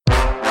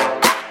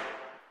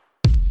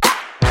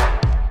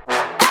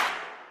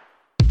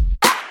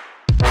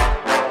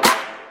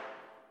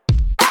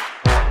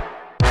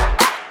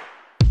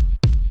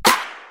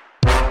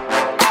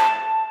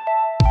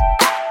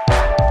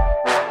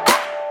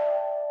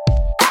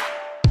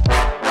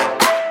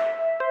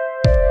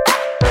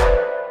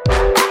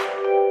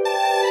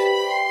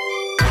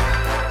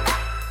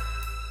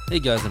Hey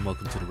guys, and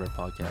welcome to the Red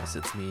Podcast.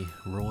 It's me,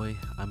 Roy.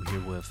 I'm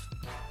here with.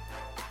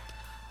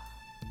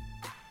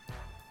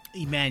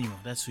 Emmanuel,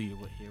 that's who you're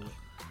here with.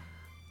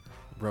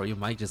 Bro, your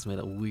mic just made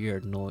a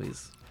weird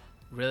noise.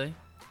 Really?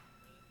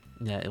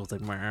 Yeah, it was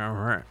like.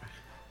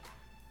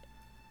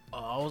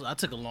 I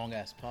took a long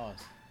ass pause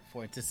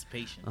for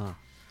anticipation. Oh,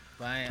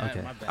 But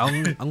okay. my bad.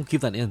 I'm gonna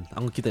keep that in. I'm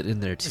gonna keep that in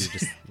there too.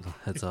 Just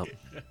heads up.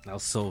 That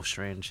was so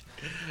strange.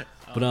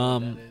 But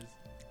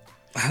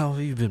how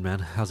have you been, man?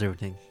 How's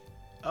everything?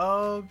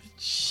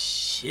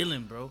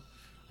 Chilling, bro.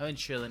 I've been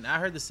chilling. I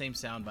heard the same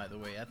sound, by the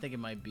way. I think it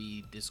might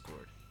be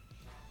Discord.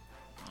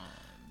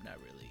 Not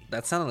really.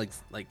 That sounded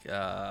like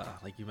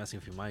you messing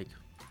with your mic.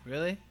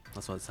 Really?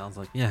 That's what it sounds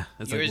like. Yeah,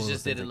 it's Yours like one of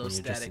just those did a things, little like,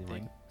 when you're static adjusting,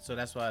 thing, like- so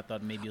that's why I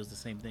thought maybe it was the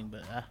same thing.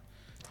 But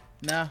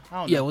nah, I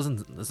don't Yeah, know. it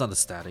wasn't. It's not a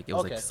static. It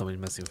was Okay. like somebody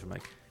messing with your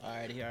mic.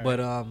 Alrighty. But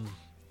well,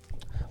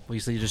 you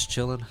say you're just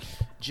chilling.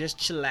 Just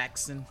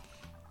chillaxing,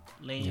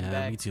 laying Yeah,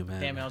 back. me too,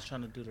 man. Damn, I was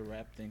trying to do the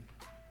rap thing.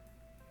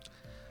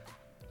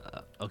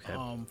 Okay.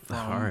 From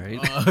All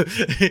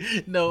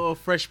right. no,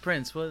 Fresh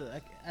Prince. Well,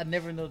 I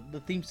never know the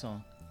theme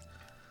song.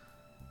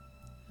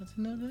 I didn't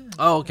know that.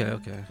 Oh, okay.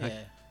 Yeah.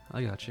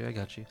 I got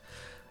you.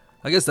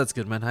 I guess that's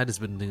good, man. I just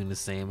been doing the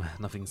same.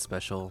 Nothing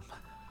special.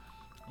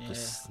 Yeah.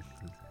 Just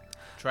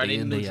Tried day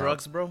any in, new day out.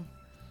 drugs, bro?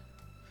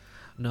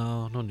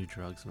 no new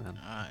drugs, man.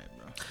 Alright,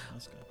 bro.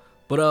 Let's go.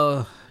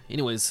 But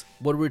anyways,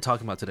 what are we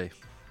talking about today?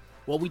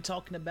 What we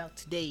talking about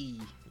today?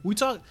 We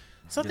talk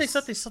something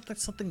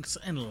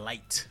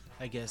light,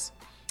 I guess.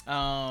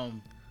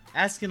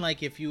 Asking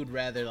like if you would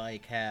rather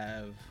like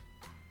have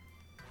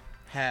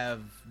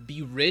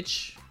be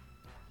rich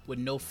with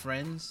no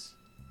friends,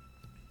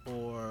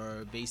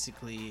 or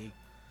basically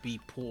be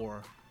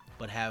poor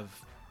but have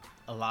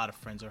a lot of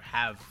friends, or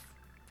have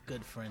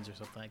good friends, or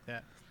something like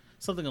that.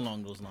 Something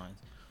along those lines.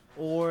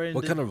 Or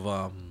What kind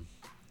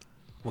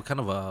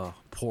of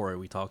poor are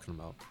we talking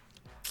about?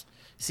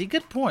 See,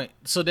 good point.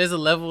 So there's a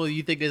level,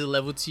 you think there's a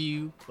level to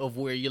you of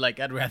where you're like,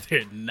 I'd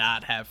rather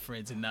not have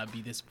friends and not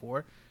be this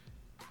poor?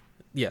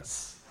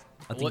 Yes.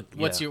 I think,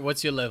 What's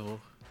your level?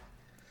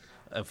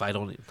 if I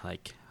don't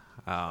like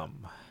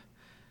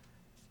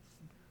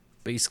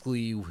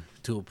basically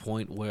to a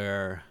point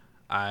where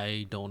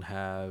I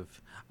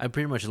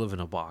pretty much live in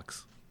a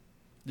box.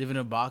 Live in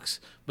a box?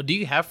 But do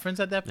you have friends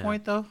at that Yeah.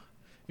 point though?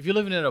 If you're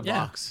living in a Yeah.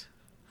 box,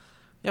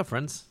 Yeah,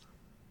 friends.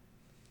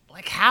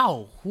 like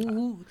how?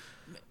 Who?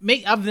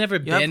 I've never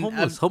You have been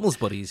homeless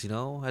buddies,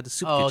 at the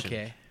soup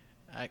kitchen.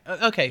 Okay.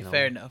 Okay, You know.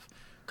 fair enough.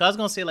 Cause I was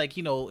gonna say, like,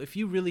 if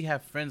you really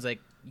have friends,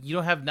 like, you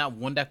don't have not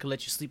one that could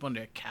let you sleep on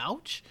their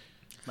couch,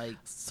 like,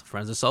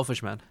 Friends are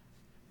selfish, man.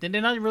 then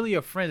they're not really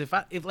your friends.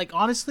 If like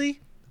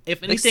honestly,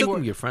 if They anything still were,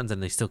 can be your friends,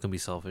 and they still can be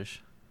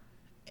selfish.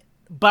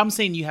 but I'm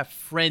saying you have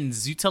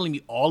friends. You telling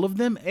me all of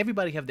them?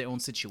 Everybody have their own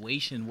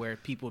situation where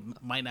people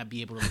might not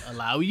be able to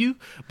allow you.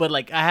 But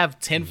like, I have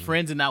 10 Mm-hmm.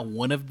 friends, and not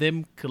one of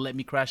them could let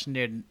me crash in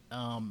their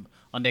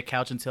on their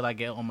couch until I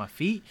get on my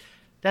feet.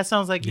 That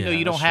sounds like Yeah,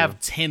 you don't that's have true.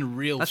 10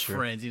 real That's true.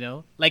 friends.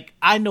 Like,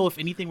 I know if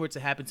anything were to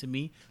happen to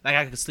me, like,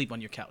 I could sleep on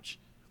your couch.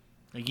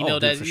 Like, you Oh, know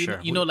dude, that for you, sure.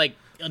 you know like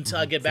until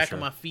I get for back sure. on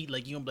my feet,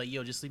 like, you gonna be like,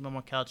 yo, just sleep on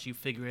my couch. You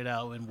figure it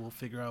out, and we'll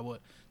figure out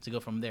what to go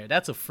from there.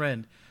 That's a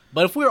friend.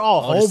 But if we're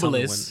all Oh, just tell me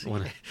homeless,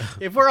 when-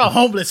 if we're all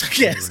homeless, I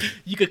guess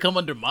you could come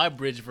under my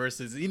bridge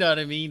versus, you know what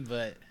I mean?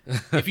 But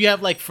if you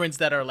have like friends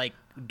that are like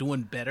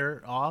doing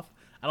better off,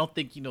 I don't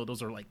think,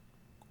 those are like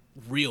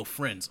real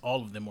friends.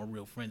 All of them are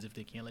real friends if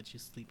they can't let you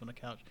sleep on the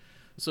couch.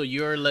 So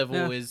your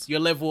level your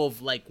level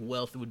of like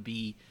wealth would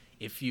be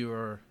if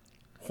you're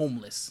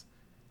homeless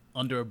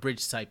under a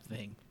bridge type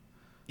thing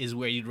is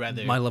where you'd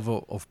rather. My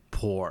level of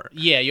poor.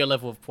 Yeah, your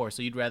level of poor.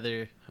 So you'd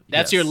rather.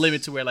 That's your Yes.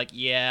 limit to where like,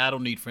 yeah, I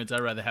don't need friends. I'd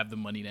rather have the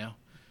money now.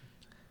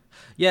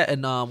 Yeah,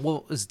 and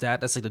what is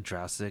that? That's like the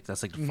drastic.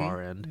 That's like the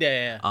far end.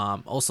 Yeah.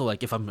 Also,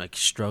 like if I'm like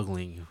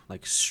struggling,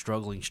 like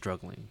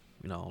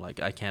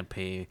I can't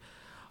pay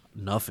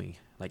nothing.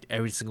 Like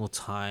every single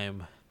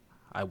time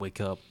I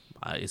wake up,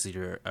 it's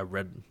either a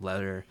red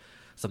letter,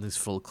 something's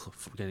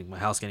getting my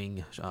house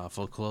getting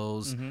full of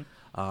clothes,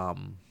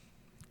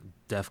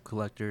 debt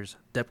collectors,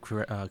 Death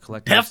and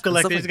stuff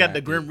collectors like got that,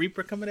 the Grim dude.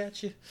 Reaper coming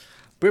at you.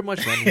 Pretty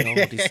much, man. You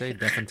know what they say: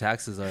 death and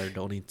taxes are the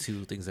only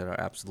two things that are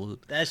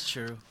absolute. That's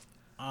true.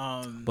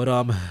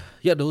 But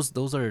yeah, those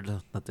are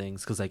the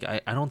things, because like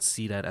I don't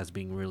see that as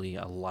being really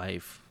a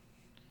life,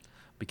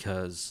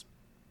 because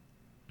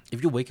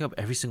if you wake up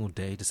every single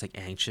day just like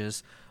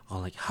anxious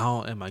on like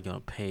how am I gonna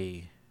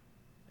pay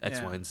X,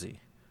 Yeah. Y, and Z,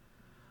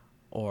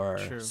 or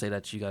True. say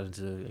that you got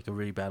into like a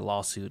really bad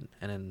lawsuit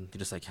and then you're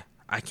just like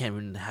I can't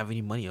even have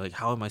any money, like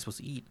how am I supposed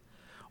to eat,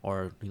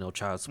 or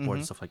child support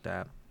and stuff like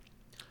that.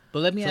 But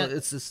let me So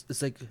ask.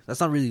 it's like that's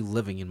not really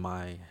living in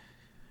my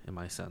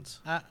sense.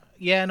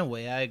 Yeah, in a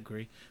way, I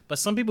agree. But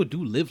some people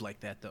do live like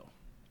that, though.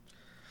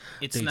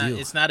 It's They not. do.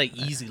 It's not an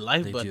easy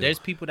life, They but do. there's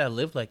people that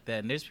live like that,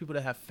 and there's people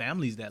that have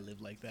families that live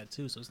like that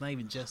too. So it's not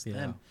even just Yeah.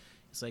 them.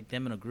 It's like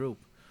them in a group.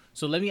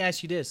 So let me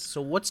ask you this: so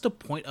what's the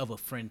point of a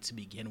friend to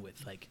begin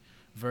with? Like,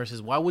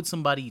 versus why would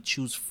somebody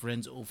choose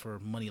friends over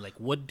money? Like,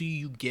 what do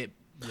you get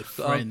with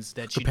friends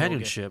that you don't get.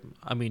 Companionship.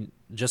 I mean,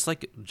 just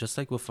like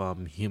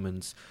with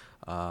humans,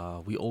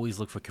 we always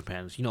look for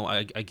companions.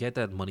 I get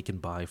that money can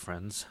buy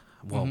friends,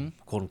 well,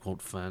 quote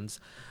unquote friends,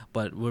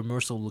 but we're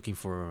more so looking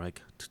for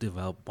like to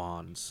develop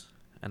bonds,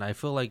 and I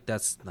feel like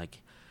that's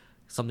like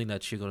something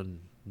that you're gonna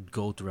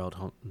go throughout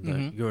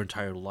your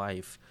entire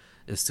life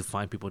is to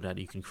find people that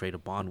you can create a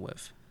bond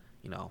with,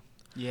 you know.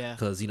 Yeah.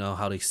 Because you know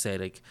how they say,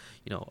 like,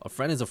 a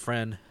friend is a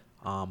friend,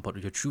 but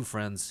your true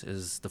friends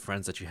is the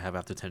friends that you have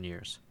after 10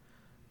 years,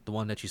 the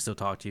one that you still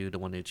talk to, the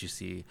one that you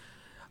see,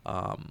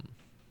 and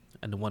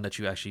the one that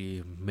you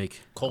actually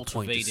make a point to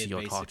Cultivated, see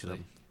or talk to basically.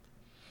 them.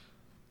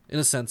 In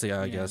a sense, yeah,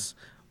 I Yeah. guess.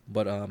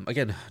 But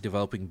again,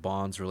 developing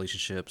bonds,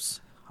 relationships,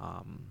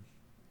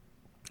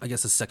 I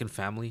guess a second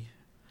family,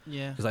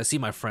 Yeah. because I see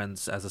my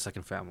friends as a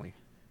second family,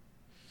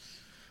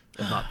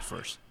 if not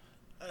first.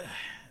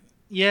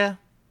 Yeah.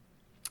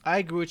 I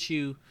agree with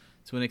you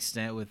to an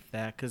extent with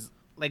that, because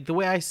like the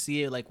way I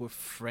see it, like with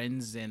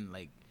friends and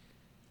like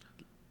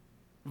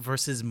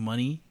versus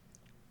money,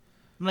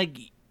 like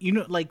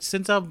like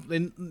since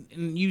and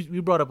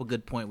you brought up a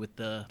good point with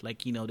the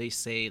like they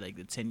say like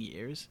the 10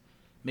 years,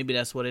 maybe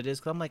that's what it is.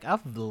 Because I'm like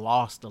I've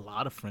lost a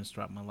lot of friends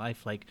throughout my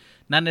life, like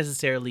not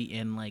necessarily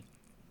in like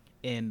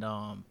in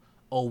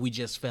oh we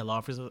just fell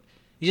off or something.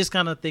 You just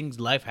kind of things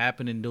life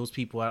happened and those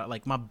people are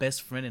like my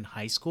best friend in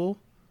high school.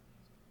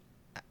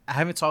 I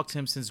haven't talked to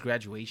him since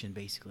graduation,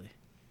 basically.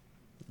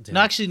 Damn.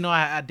 No, actually, no,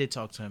 I did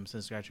talk to him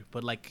since graduation,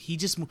 but like he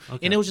just moved,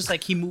 Okay. and it was just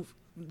like he moved.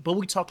 But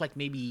we talked like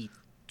maybe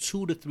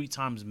 2 to 3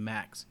 times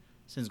max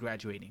since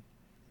graduating,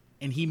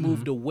 and he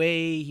moved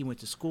away. He went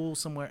to school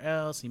somewhere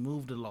else. He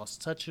moved and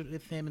lost touch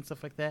with him and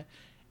stuff like that.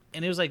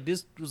 And it was like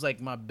this was like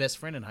my best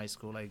friend in high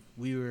school. Like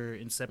we were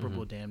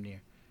inseparable, damn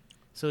near.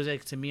 So it's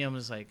like to me, I'm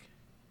just like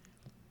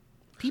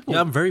people.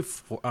 Yeah, I'm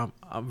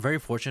very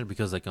fortunate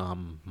because like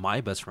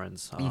my best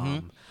friends,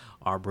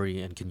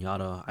 Arbery and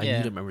Kenyatta, I Yeah.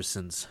 knew them ever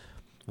since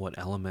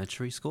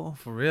elementary school,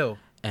 For real.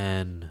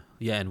 and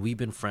we've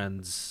been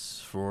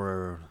friends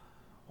for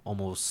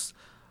almost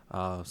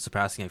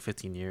surpassing like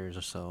 15 years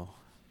or so.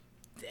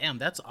 Damn,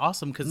 that's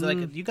awesome because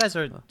like you guys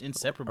are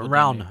inseparable. damn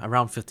around near.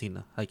 around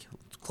 15, like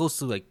close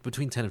to like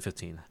between 10 and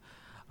 15.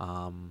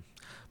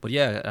 But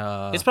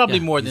yeah, It's probably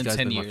yeah, more these than guys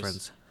 10 been my years.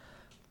 friends.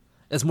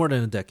 It's more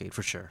than a decade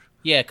for sure.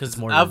 Yeah, because It's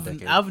more than a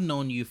decade. I've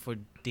known you for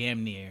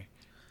damn near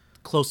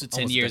close to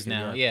 10 Almost a years decade,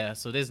 now. yeah. Yeah,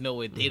 so there's no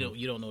way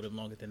you don't know them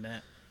longer than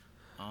that.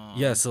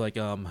 Yeah, so like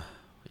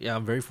yeah,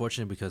 I'm very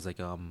fortunate because like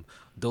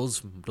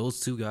those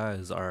two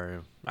guys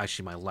are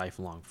actually my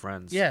lifelong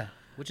friends. Yeah,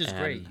 which is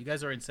great. And- You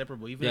guys are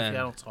inseparable. Even Yeah. if you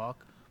don't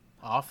talk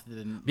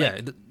often, Yeah,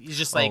 like, it's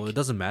just like it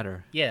doesn't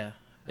matter. yeah.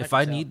 If can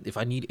I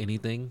tell. need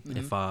anything,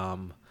 if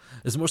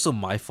it's more so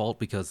my fault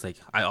because like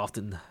I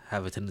often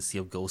have a tendency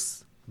of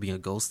being a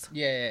ghost.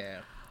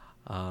 Yeah.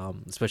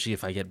 Especially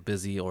if I get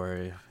busy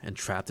or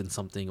entrapped in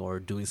something or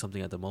doing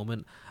something at the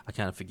moment, I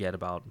kind of forget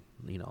about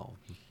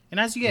And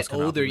as you those get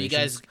kind of older, you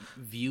guys' obligations.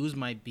 views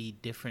might be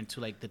different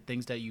to like the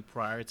things that you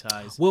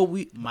prioritize. Well,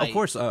 we might- of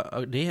course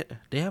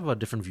they have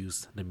different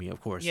views than me, of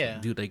course. Yeah.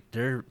 Dude, like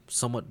they're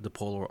somewhat the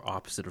polar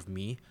opposite of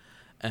me,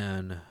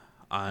 and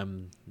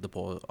I'm the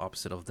polar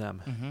opposite of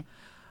them.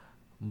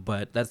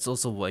 But that's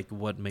also like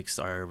what makes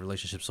our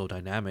relationship so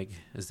dynamic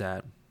is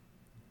that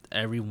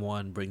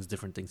everyone brings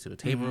different things to the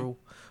table,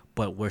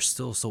 but we're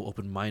still so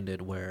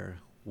open-minded where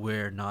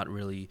we're not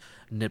really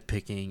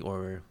nitpicking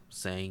or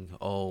saying,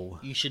 "Oh,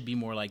 You should be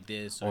more like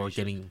this, or you should-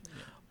 getting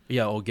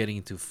or getting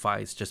into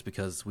fights just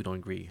because we don't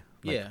agree.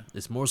 Like, Yeah.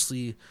 it's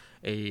mostly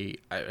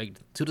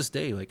to this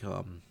day, like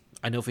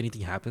I know if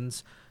anything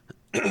happens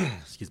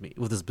excuse me,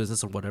 with this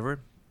business or whatever,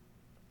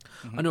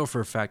 I know for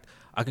a fact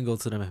I can go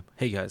to them,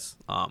 hey guys,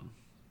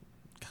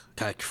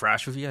 can I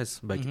crash with you guys?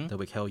 Like they're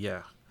like, hell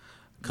yeah,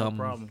 come,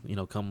 problem.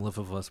 come live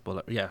with us.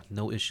 But yeah,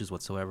 no issues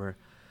whatsoever.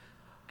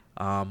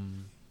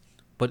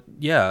 But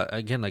yeah,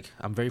 again, like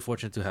I'm very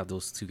fortunate to have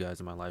those two guys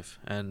in my life,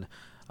 and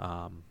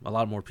a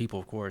lot more people,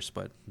 of course.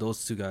 But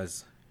those two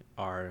guys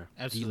are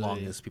Absolutely. the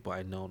longest people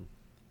I've known.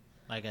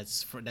 Like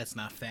that's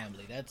not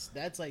family.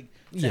 That's like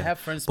to Yeah. have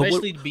friends, But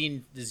what- especially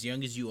being as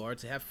young as you are,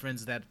 to have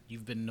friends that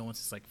you've been knowing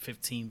since like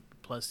 15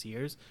 plus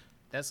years.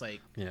 That's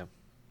like Yeah.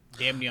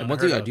 damn near And one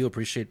unheard thing I of. do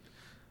appreciate,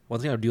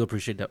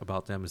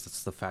 about them is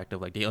it's the fact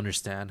of like they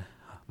understand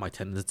my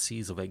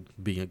tendencies of like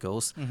being a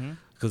ghost,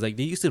 because like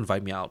they used to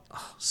invite me out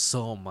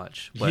so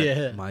much, but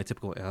Yeah. my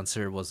typical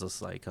answer was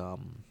just like, oh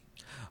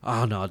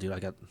no, dude, I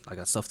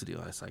got stuff to do.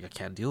 I was like, I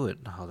can't do it.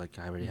 I was like,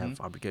 I already have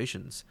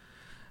obligations,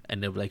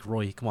 and they were like,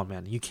 Roy, come on,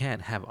 man, you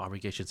can't have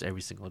obligations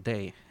every single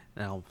day.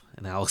 And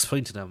I'll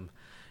explain to them,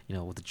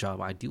 with the job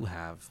I do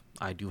have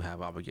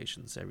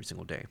obligations every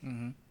single day.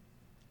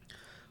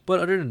 But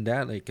other than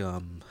that, like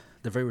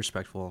they're very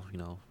respectful,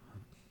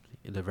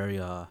 they're very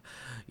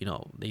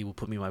they will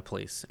put me in my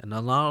place, and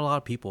a lot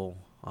of people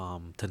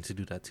tend to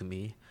do that to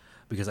me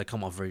because I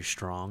come off very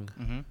strong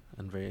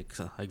and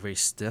very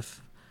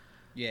stiff.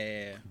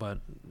 Yeah. But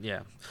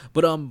yeah,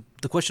 but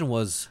the question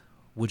was,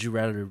 would you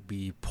rather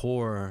be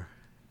poor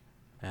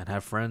and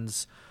have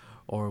friends,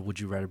 or would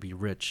you rather be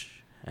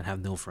rich and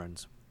have no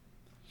friends?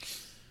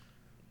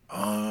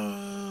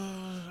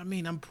 I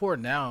mean, I'm poor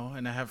now,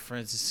 and I have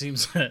friends. It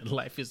seems that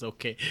life is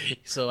okay.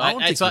 So I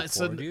don't think so,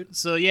 you're poor, dude.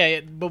 so yeah,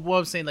 yeah. But what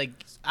I'm saying, like,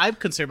 I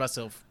consider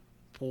myself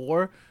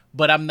poor,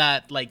 but I'm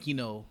not like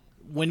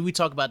when we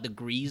talk about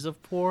degrees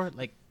of poor,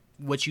 like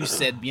what you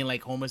said, being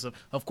like homeless.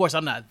 Of course,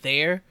 I'm not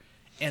there,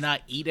 and I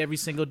eat every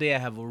single day. I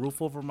have a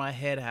roof over my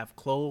head. I have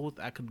clothes.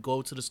 I could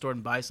go to the store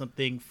and buy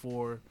something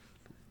for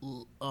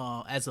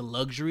as a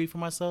luxury for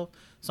myself.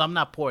 So I'm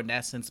not poor in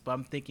that sense, but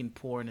I'm thinking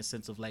poor in the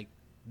sense of like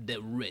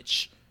the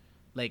rich.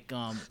 Like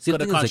See, so the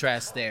the thing is, like,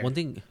 contrast there. one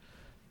thing.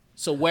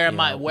 So where am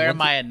I? Yeah, Where one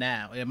am I at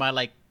now? Am I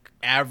like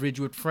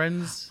average with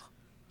friends?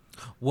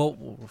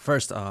 Well,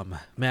 first,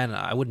 man,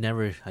 I would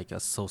never like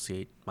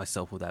associate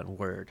myself with that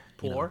word.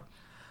 Poor.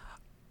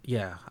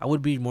 Yeah, I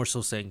would be more so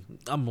saying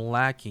I'm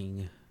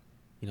lacking,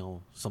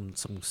 some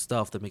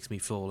stuff that makes me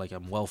feel like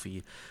I'm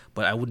wealthy,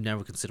 but I would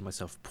never consider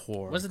myself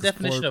poor. What's the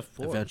definition of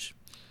poor?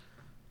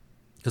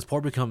 Because poor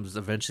becomes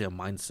eventually a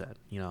mindset.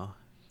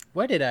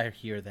 Where did I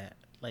hear that?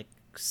 Like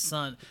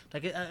son,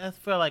 like I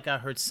feel like I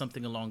heard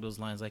something along those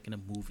lines, like in a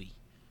movie,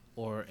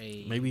 or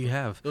a. Maybe you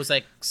have. It was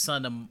like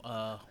son.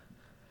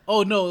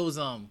 Oh no, it was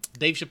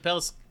Dave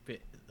Chappelle's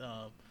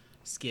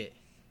skit.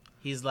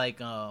 He's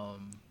like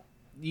on.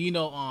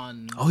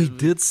 Oh, he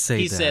did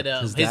say he that. said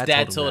his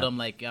dad told that. him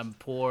like I'm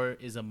poor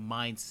is a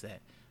mindset.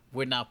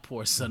 We're not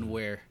poor, son.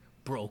 We're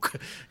broke.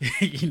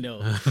 He's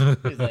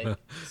like,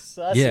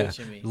 so I see Yeah, what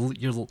you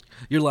mean.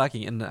 you're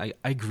lacking, and I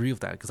agree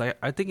with that because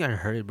I think I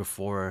heard it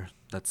before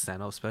that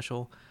stand-up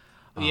special.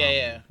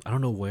 Yeah. I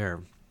don't know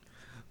where,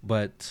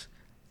 but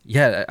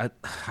yeah,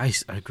 I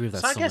agree with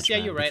that. So I so guess much, yeah,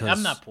 man, you're right. because-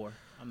 I'm not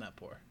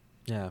poor.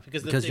 Yeah,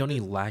 Because because the you're thing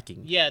only is-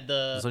 lacking. Yeah,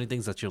 There's only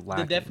things that you're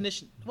lacking.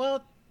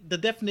 the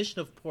definition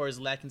of poor is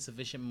lacking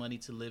sufficient money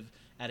to live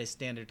at a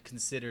standard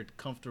considered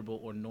comfortable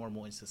or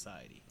normal in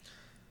society.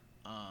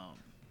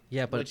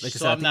 Yeah, but which- like I so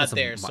said, I I'm think not that's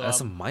there, a, so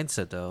that's I'm- a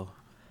mindset though.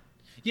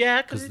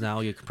 Yeah, Because now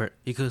you compare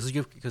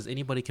because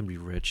anybody can be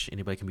rich,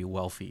 anybody can be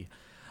wealthy,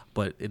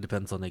 but it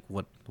depends on like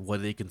what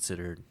they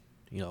consider,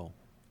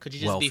 could you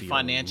just wealthy be or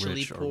financially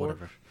rich or poor?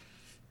 whatever.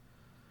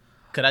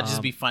 Could I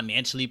just be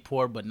financially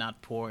poor but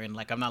not poor, and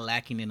like I'm not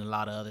lacking in a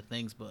lot of other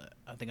things, but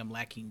I think I'm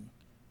lacking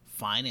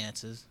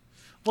finances.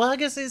 Well, I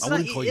guess it's I not.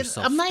 wouldn't call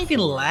yourself I'm not even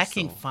poor,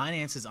 lacking so-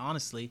 finances,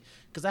 honestly,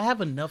 because I have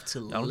enough to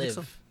don't think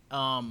live.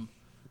 so.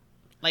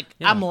 Like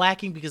Yeah. I'm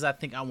lacking because I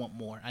think I want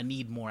more. I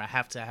need more. I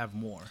have to have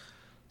more.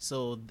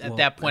 So at Well,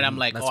 that point, I'm and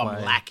like, that's I'm why-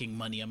 lacking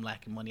money. I'm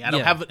lacking money. I don't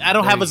Yeah, have. I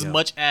don't there have you as go.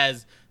 much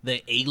as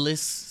the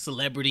A-list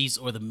celebrities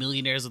or the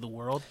millionaires of the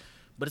world,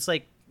 but it's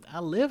like I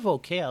live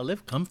okay. I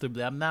live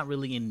comfortably. I'm not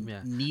really in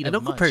Yeah, need and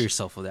of don't compare much.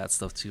 yourself with that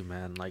stuff too,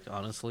 man. Like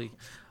honestly,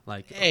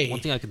 like Hey. one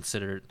thing I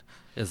considered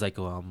is like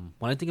when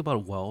I think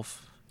about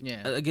wealth.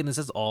 Yeah. Again, this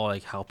is all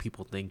like how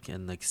people think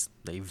and like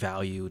they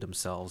value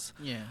themselves.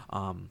 Yeah.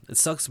 It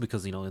sucks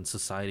because in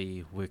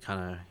society we're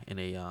kind of in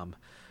a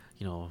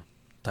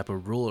type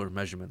of rule or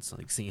measurements,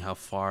 like seeing how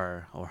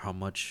far or how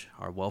much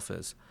our wealth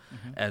is.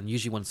 And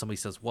usually when somebody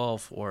says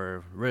wealth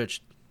or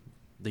rich,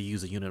 they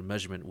use a unit of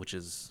measurement, which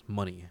is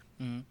money.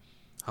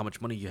 How much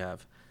money you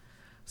have.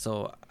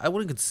 So I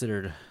wouldn't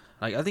consider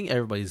like I think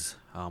everybody's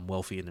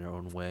wealthy in their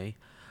own way.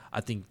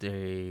 I think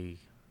they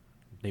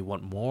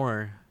want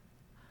more,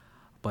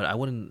 but I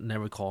wouldn't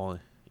never call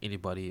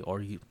anybody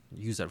or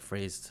use that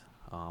phrase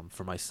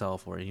for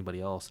myself or anybody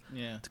else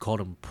Yeah. to call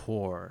them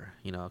poor.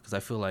 Because I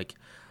feel like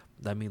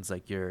that means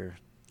like you're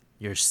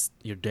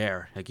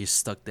there, like you're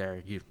stuck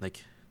there. You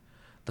like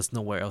there's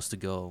nowhere else to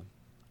go.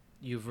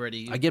 You've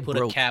already I get put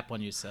broke. a cap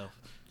on yourself.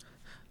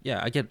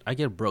 Yeah, I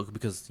get broke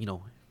because you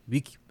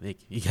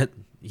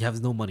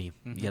have no money.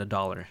 You get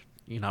 $1.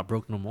 You're not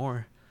broke no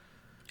more.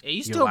 Hey, you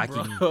You're still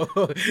lacking-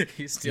 broke.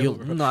 You still You're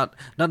broke.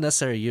 not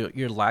necessarily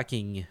you're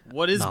lacking.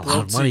 What is not a lot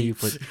broke of to money, you?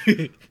 but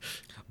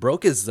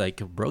broke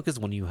is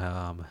when you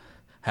have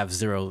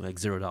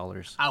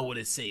 $0. I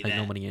wouldn't say Like that.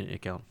 no money in your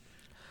account.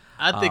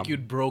 I think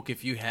you'd broke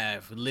if you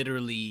have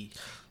literally.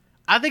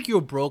 I think you're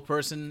a broke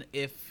person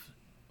if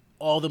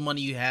all the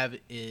money you have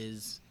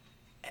is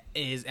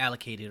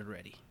allocated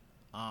already.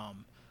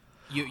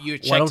 You're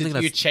Well, I don't check think to, you're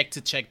that's- check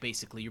to check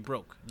basically. You're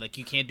broke. Like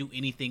you can't do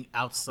anything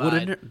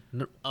outside.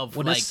 of,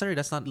 well, like, necessary.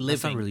 That's not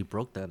living. really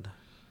broke then.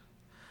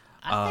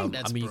 I think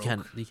that's I mean,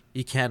 broke.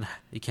 you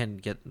can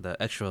get the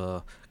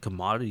extra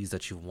commodities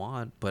that you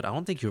want, but I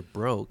don't think you're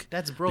broke.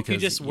 That's broke. You're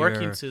because just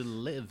working you're- to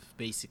live,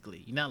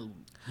 basically. You're not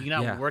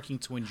Yeah. working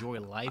to enjoy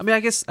life. I mean,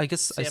 I guess See,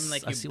 I I'm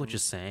like, see you're what you're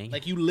saying.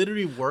 Like you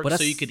literally work But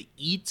so you that's- could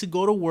eat to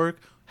go to work,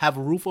 have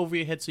a roof over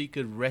your head so you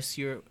could rest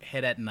your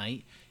head at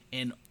night,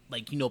 and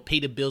like pay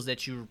the bills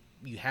that you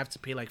have to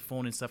pay, like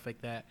phone and stuff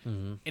like that,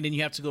 and then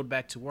you have to go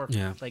back to work.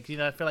 Yeah. Like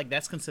I feel like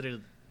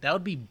that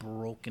would be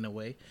broke in a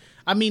way.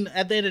 I mean,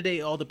 at the end of the day,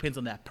 it all depends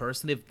on that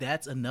person. If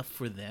that's enough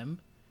for them,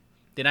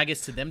 then I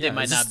guess to them they Yeah,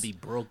 might it's not just- be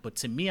broke. But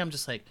to me, I'm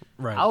just like,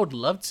 Right. I would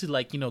love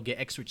to get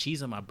extra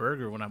cheese on my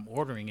burger when I'm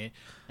ordering it.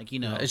 Like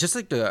It's just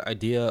like the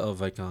idea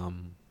of like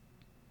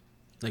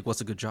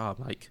what's a good job?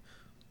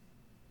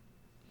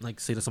 Like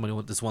say to somebody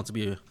who just wants to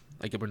be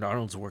like a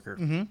McDonald's worker.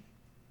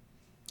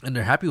 and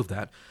they're happy with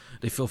that.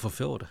 They feel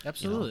fulfilled.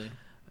 Absolutely.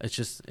 It's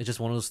just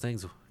one of those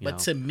things. But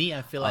to me,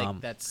 I feel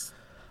like that's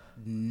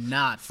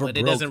not. But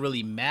it broke. doesn't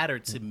really matter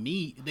to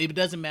me. It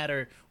doesn't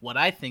matter what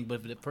I think. But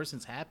if the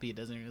person's happy, it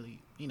doesn't really,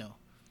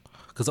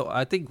 Because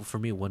I think for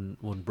me, when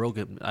broke,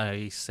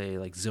 I say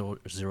like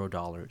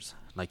 $0.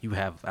 Like you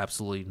have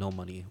absolutely no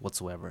money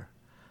whatsoever.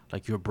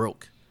 Like you're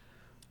broke.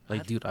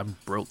 Like dude, I'm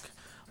broke,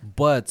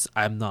 but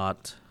I'm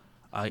not.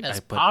 That's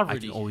I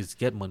poverty. can always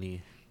get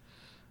money.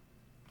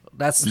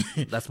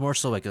 That's more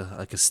so like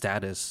a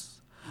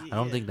status. I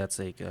don't Yeah. think that's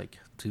like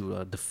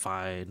to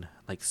define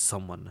like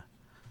someone.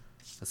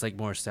 It's like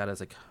more status,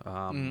 like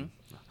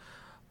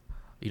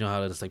you know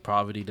how it's like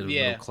poverty to the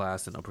Yeah. middle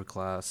class and upper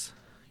class.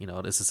 You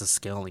know, this is a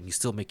scaling. You're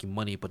still making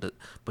money, but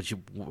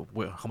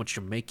how much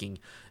you're making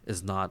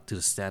is not to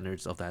the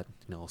standards of that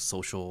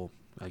social,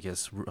 I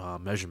guess,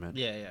 measurement.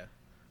 Yeah, yeah.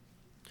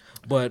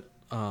 But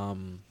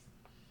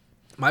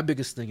my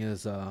biggest thing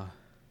is I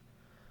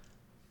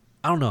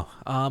don't know.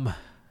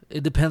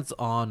 It depends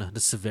on the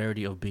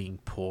severity of being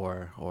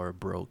poor or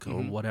broke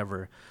or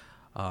whatever,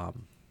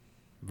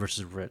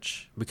 versus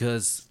rich.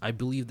 Because I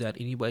believe that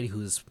anybody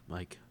who's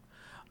like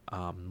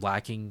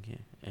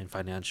lacking in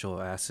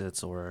financial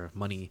assets or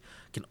money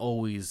can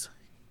always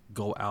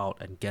go out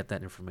and get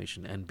that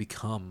information and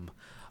become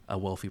a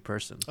wealthy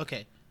person.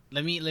 Okay.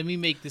 Let me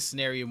make this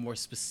scenario more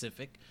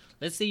specific.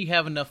 Let's say you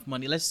have enough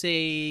money. Let's say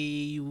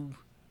you're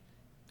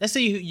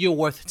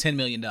worth $10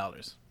 million,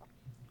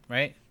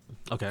 right?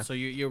 Okay. So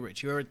you're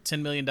rich. You're worth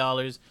 $10 million.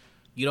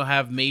 You don't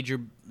have major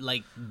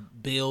like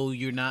bill.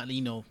 You're not.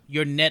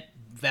 Your net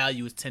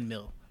value is 10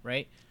 mil,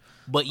 right?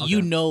 But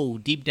Okay.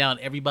 deep down,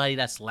 everybody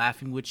that's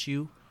laughing with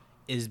you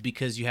is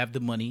because you have the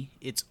money.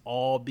 It's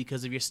all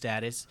because of your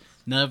status.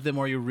 None of them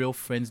are your real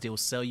friends. They will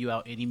sell you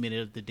out any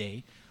minute of the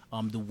day.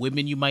 The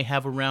women you might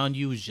have around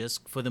you is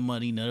just for the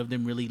money. None of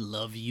them really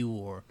love you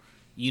or,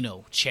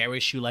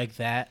 cherish you like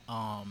that.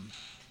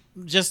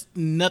 Just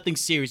nothing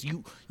serious.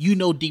 You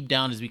know deep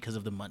down is because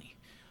of the money.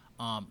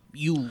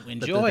 You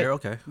enjoy they're it.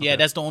 okay. Yeah, Okay.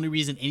 that's the only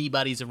reason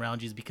anybody's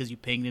around you is because you're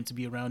paying them to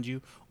be around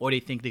you, or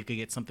they think they could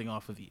get something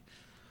off of you.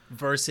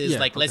 Versus, Yeah,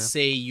 like, let's okay.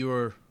 say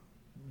you're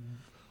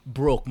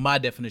broke. My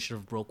definition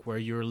of broke, where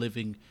you're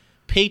living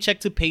paycheck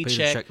to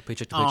paycheck. Paycheck to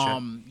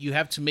paycheck. You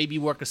have to maybe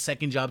work a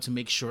second job to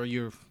make sure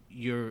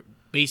you're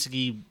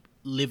basically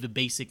live the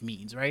basic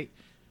means, right?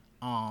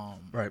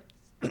 Right.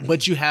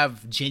 But you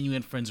have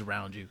genuine friends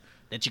around you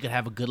that you could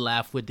have a good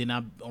laugh with. They're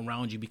not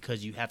around you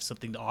because you have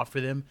something to offer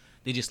them.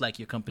 They just like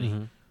your company.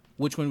 Mm-hmm.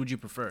 Which one would you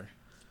prefer?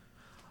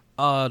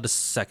 The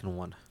second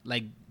one.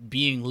 Like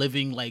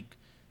living like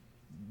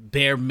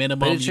bare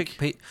minimum, paycheck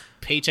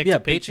Yeah, to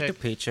paycheck. paycheck to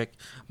paycheck.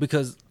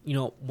 Because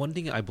one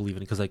thing I believe in,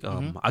 because like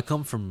Mm-hmm. I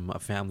come from a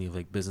family of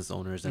like business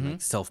owners and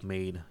like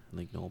self-made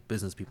like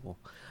business people.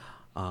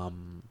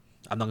 I'm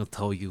not gonna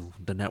tell you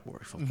the net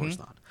worth, of course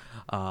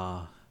Mm-hmm.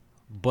 not.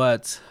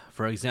 But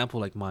for example,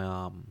 like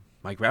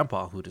my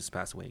grandpa, who just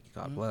passed away, Mm-hmm.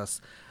 God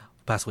bless,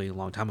 passed away a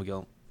long time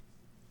ago.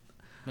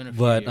 In a few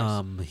But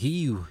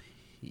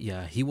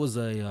years. he was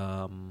a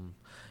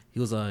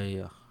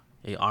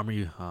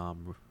army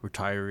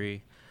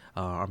retiree,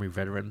 army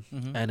veteran,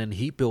 Mm-hmm. and then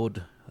he built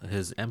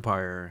his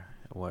empire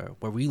where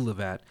we live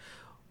at,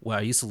 where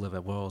I used to live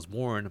at, where I was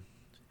born,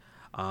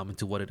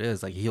 into what it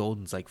is. Like he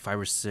owns like 5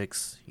 or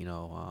 6,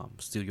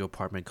 studio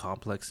apartment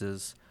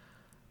complexes.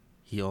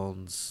 He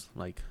owns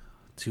like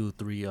 2,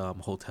 3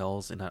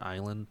 hotels in that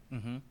island,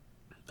 Mm-hmm.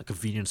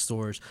 convenience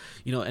stores,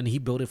 and he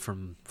built it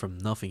from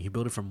nothing. He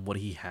built it from what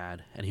he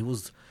had, and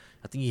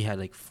I think he had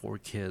like 4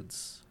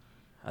 kids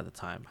at the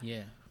time.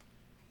 Yeah.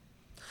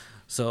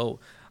 So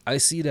I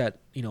see that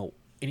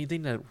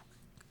anything that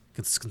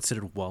is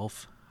considered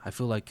wealth, I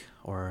feel like,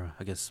 or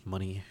I guess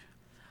money,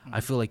 I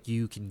feel like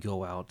you can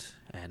go out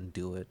and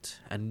do it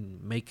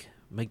and make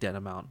that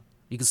amount.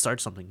 You can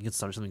start something. You can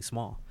start something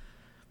small.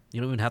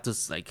 You don't even have to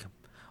like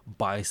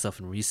buy stuff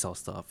and resell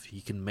stuff.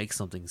 You can make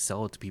something,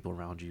 sell it to people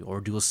around you, or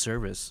do a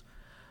service.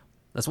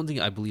 That's one thing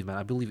I believe, man.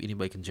 I believe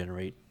anybody can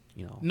generate.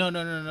 No.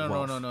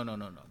 Wealth.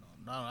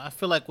 No. I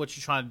feel like what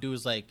you're trying to do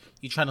is like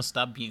you're trying to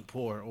stop being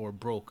poor or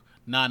broke.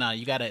 Nah.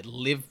 You gotta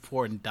live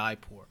poor and die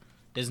poor.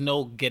 There's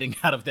no getting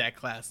out of that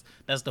class.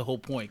 That's the whole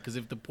point. Because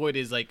if the point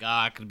is like,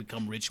 I could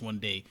become rich one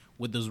day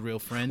with those real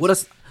friends. Well,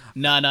 that's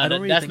No, I don't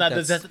really that's think not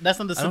that's- that's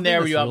not the I don't think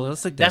that's scenario.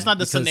 realistic That's then, not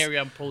the because-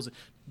 scenario I'm posing.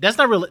 That's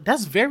not real.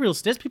 That's very real.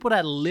 There's people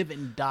that live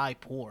and die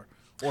poor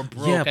or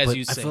broke, as but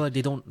you I say. feel like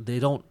they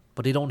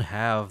don't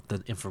have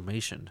the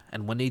information.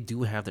 And when they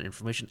do have the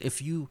information,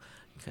 if you,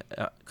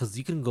 because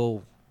you can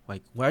go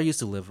like where I used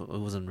to live, it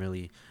wasn't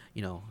really,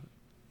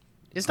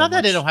 It's so not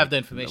that they much, don't have the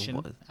like, information.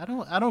 what- I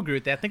don't agree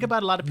with that. Think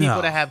about a lot of people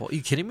No. that have. Are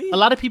you kidding me? A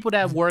lot of people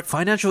that work.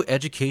 Financial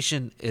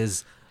education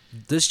is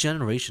this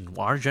generation.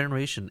 Our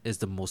generation is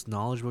the most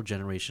knowledgeable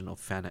generation of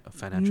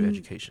financial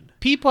education.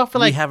 People, I feel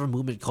We like, have a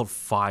movement called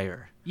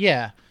FIRE.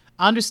 yeah,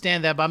 I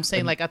understand that, but I'm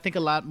saying like I think a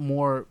lot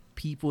more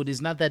people. It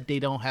is not that they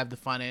don't have the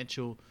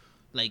financial,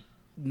 like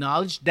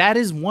knowledge. That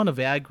is one of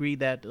it. I agree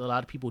that a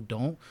lot of people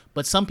don't,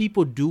 but some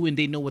people do, and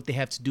they know what they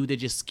have to do. They're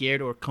just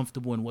scared or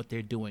comfortable in what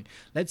they're doing.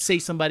 Let's say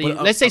somebody.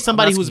 But, let's say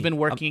somebody I'm who's asking been you,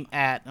 working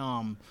at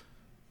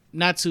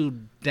not to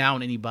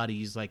down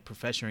anybody's like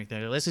profession or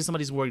anything. Let's say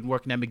somebody's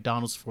working at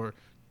McDonald's for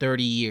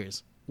 30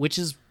 years, which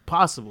is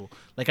possible.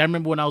 Like I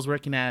remember when I was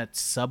working at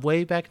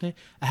Subway back then,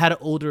 I had an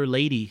older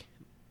lady.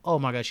 Oh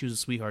my God, she was a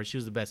sweetheart. She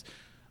was the best.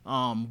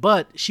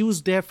 But she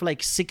was there for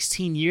like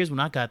 16 years when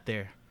I got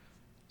there.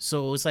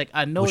 So it's like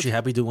I know Was she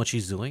happy doing what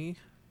she's doing?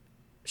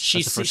 she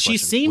That's the first she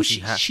question. seemed Was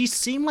she she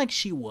seemed like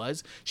she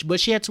was, but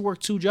she had to work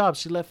 2 jobs.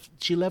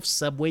 She left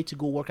Subway to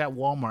go work at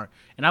Walmart,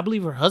 and I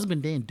believe her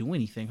husband didn't do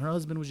anything. Her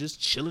husband was just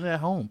chilling at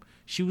home.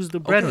 She was the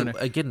breadwinner.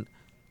 Okay, again,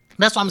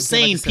 That's what I'm like I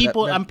saying. said,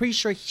 People, that- I'm pretty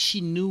sure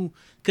she knew,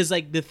 because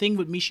like the thing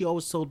with me, she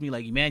always told me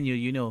like,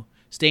 Emmanuel,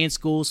 stay in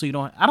school so you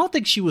don't. I don't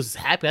think she was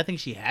happy. I think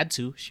she had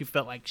to. She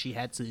felt like she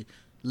had to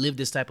live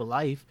this type of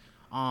life.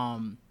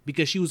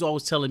 Because she was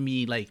always telling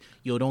me like,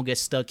 yo, don't get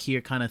stuck here,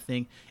 kind of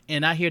thing.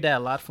 And I hear that a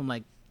lot from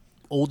like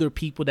older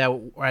people that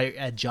are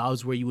at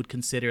jobs where you would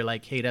consider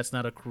like, hey, that's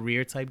not a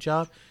career type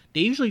job. They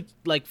usually,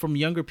 like, from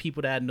younger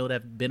people that I know that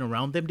have been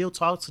around them, they'll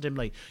talk to them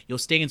like, yo,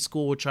 stay in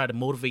school, or try to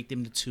motivate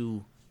them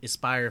to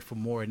aspire for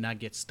more and not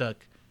get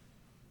stuck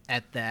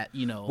at that,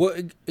 well,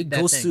 it that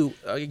goes thing.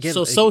 to again.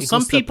 So it some goes to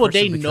that people,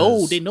 person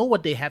because- they know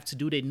what they have to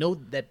do. They know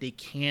that they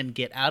can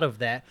get out of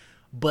that,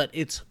 but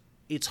it's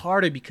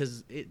harder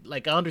because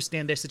like I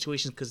understand their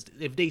situations, because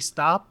if they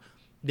stop,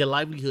 their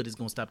livelihood is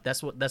gonna stop.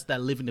 That's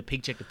that living the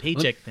paycheck to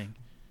paycheck thing.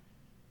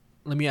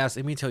 Let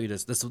me tell you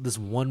this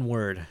one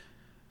word.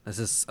 This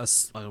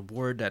is a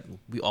word that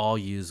we all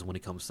use when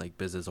it comes to like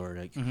business or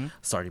like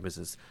starting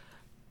business.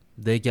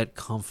 They get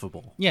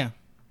comfortable. Yeah.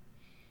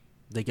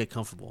 They get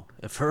comfortable.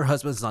 If her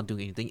husband's not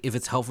doing anything, if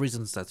it's health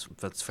reasons, that's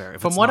fair.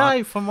 If From it's what not,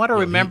 I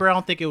remember, I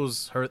don't think it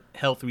was her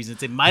health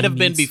reasons. It might have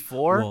been needs-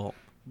 before, well,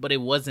 but it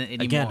wasn't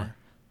anymore. again,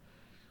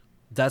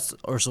 that's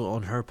also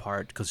on her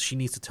part, because she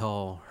needs to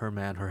tell her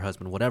man, her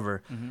husband,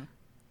 whatever,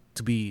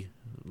 to be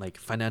like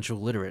financial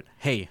literate.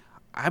 Hey,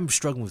 I'm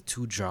struggling with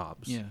 2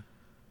 jobs. Yeah.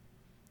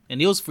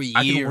 And it was for years.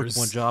 I can work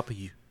one job.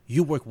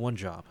 You work one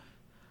job.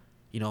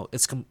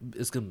 It's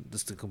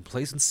the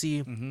complacency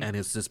and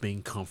it's just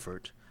being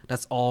comfort.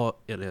 That's all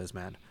it is,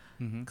 man.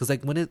 Because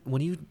like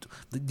when you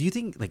do you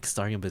think like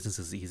starting a business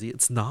is easy?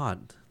 It's not.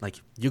 Like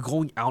you're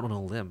going out on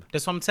a limb.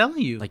 That's what I'm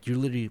telling you. Like you're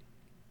literally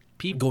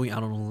going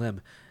out on a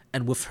limb.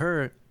 And with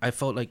her, I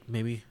felt like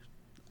maybe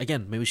she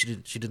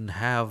didn't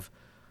have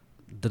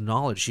the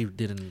knowledge. She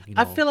didn't.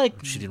 I feel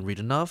like she didn't read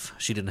enough.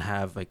 She didn't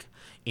have like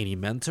any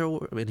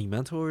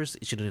mentors.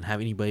 She didn't have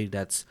anybody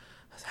that's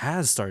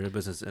has started a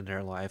business in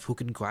their life who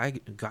can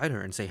guide her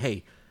and say,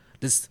 hey,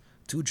 this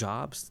 2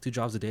 jobs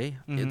a day,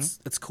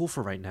 it's cool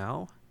for right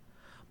now,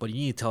 but you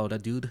need to tell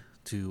that dude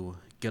to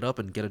get up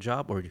and get a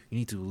job, or you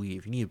need to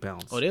leave. You need to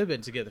bounce. Oh, they've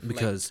been together for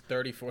because like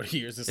 30, 40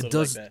 years or something it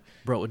does, like that.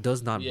 bro. It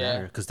does not Yeah.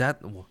 matter, because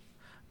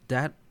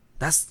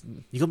that's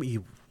you're gonna be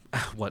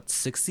what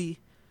 60,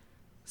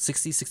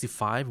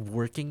 65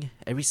 working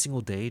every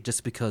single day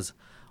just because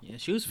Yeah,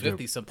 she was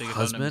 50 something if I'm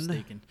husband- not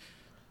mistaken.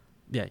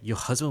 your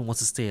husband wants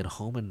to stay at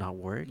home and not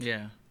work.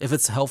 Yeah. If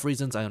it's health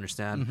reasons, I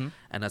understand,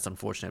 and that's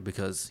unfortunate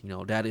because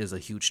that is a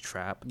huge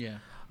trap. Yeah.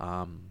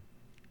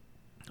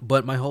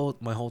 But my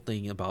whole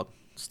thing about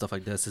stuff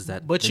like this is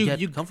that But they you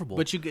get comfortable.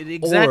 But you get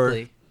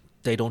exactly. Or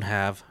they don't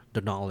have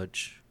the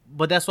knowledge.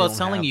 But that's what I They was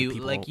don't telling have the you.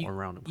 people Like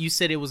around them. you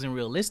said, it wasn't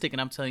realistic,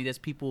 and I'm telling you, there's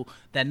people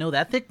that know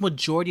that. I think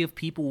majority of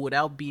people,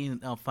 without being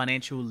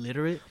financial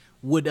literate,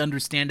 would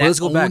understand But that let's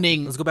go back.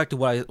 owning. Let's go back to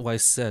what I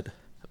said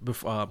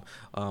before.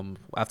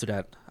 After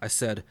that, I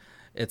said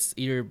it's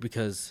either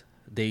because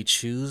they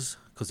choose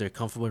because they're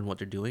comfortable in what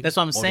they're doing. That's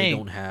what I'm or saying. They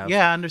don't have.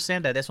 Yeah, I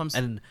understand that. That's what I'm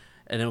saying.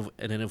 And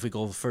then if we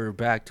go further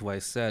back to what I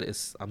said,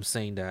 I'm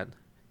saying that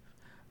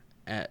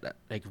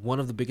like one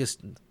of the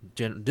biggest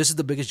this is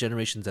the biggest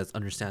generations that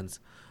understands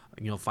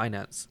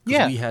finance. 'Cause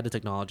Yeah. we had the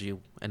technology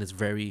and it's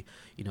very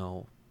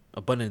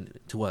abundant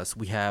to us.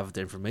 We have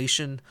the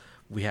information,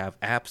 we have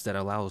apps that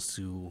allow us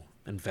to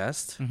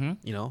invest.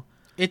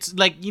 It's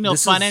like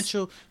This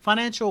is-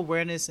 financial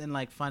awareness and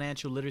like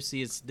financial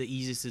literacy is the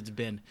easiest it's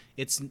been.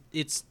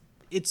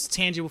 It's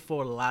tangible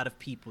for a lot of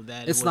people.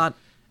 That It's not,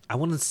 I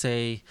wouldn't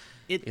say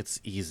It-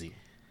 it's easy.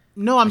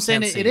 No, I'm I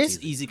saying can't it say is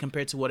it's easy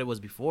compared to what it was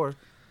before.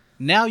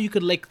 Now you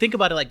could like think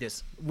about it like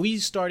this. We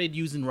started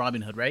using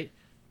Robinhood, right?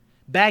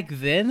 Back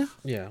then,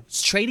 Yeah.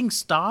 trading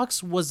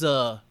stocks was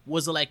a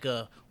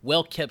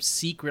well kept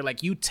secret.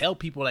 Like you tell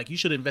people like you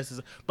should invest,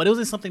 but it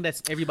wasn't something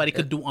that everybody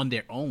could do on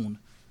their own.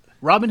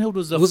 Robinhood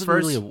was the It wasn't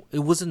first. really, it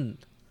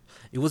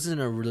wasn't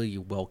a really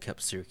well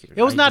kept secret.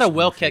 It was I not a just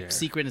well moved kept here.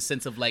 secret in the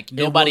sense of like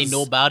nobody was-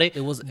 know about it.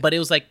 it was- but it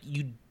was like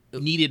you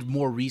needed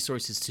more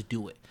resources to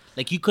do it.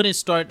 Like you couldn't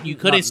start a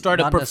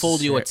not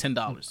portfolio at necessary-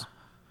 $10.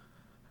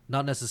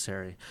 Not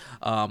necessary.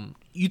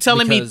 You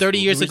telling me Because 30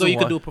 years the ago you reason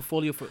could why- do a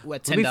portfolio for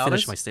what, Let me $10?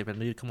 finish my statement,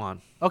 dude. Come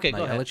on. Okay, like,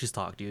 go ahead. I'll let you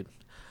talk, dude.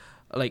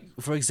 Like,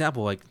 for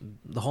example, like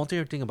the whole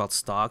entire thing about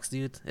stocks,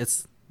 dude.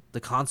 It's the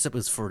concept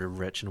is for the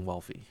rich and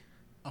wealthy,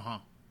 Uh-huh.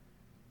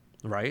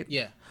 right?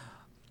 Yeah.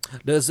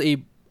 There's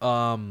a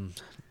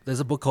there's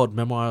a book called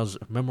Memoirs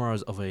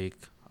of a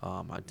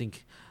I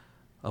think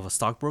of a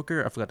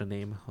stockbroker. I forgot the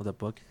name of that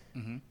book.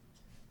 Mm-hmm.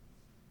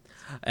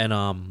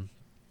 And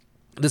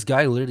this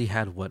guy literally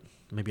had what,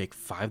 maybe like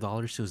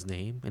 $5 to his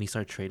name, and he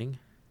started trading.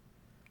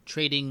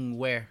 Trading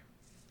where?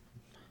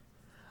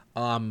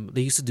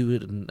 They used to do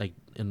it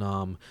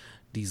in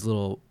these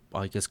little,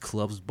 I guess,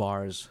 clubs,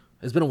 bars.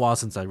 It's been a while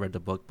since I read the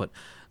book, but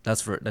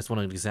that's one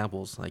of the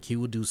examples. Like, he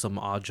would do some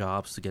odd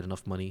jobs to get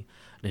enough money,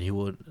 and he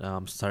would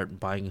start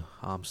buying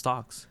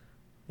stocks,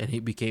 and he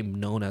became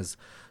known as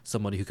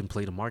somebody who can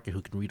play the market,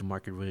 who can read the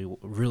market really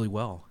really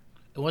well.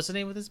 And what's the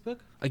name of this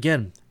book?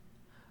 Again,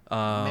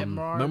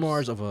 Memoirs?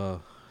 Memoirs of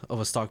a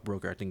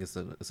stockbroker, I think is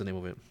the name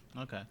of it.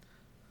 Okay.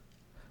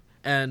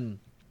 And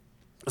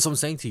so I'm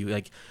saying to you,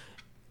 like,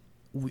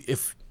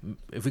 if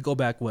we go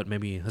back, what,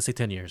 maybe let's say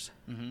 10 years,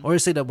 or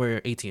let's say that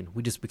we're 18,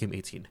 we just became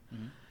 18.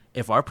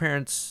 If our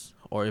parents,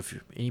 or if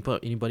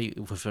anybody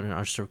within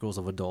our circles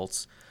of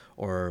adults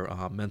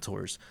or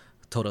mentors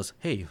told us,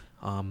 hey,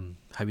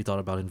 have you thought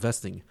about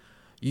investing?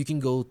 You can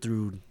go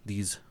through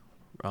these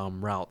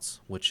routes,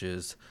 which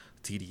is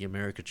TD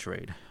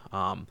Ameritrade,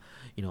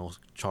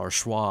 Charles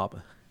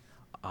Schwab,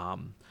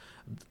 and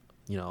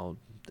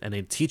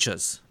they teach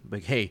us,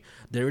 like, hey,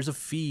 there is a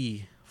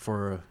fee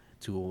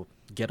to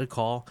get a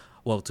call,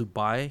 to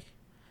buy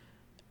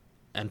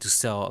and to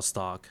sell a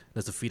stock.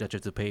 There's a fee that you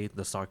have to pay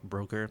the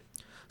stockbroker,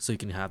 so you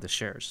can have the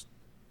shares.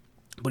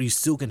 But you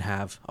still can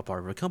have a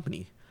part of a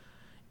company.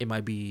 It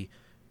might be,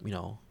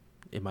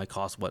 it might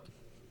cost what,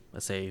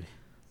 let's say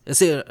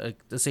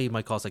it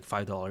might cost like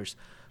 $5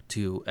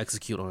 to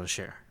execute on a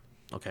share.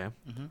 Okay.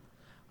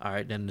 All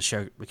right, then the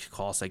share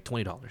costs like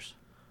 $20.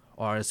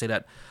 Or let's say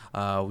that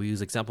we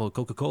use example of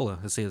Coca-Cola.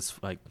 Let's say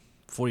it's like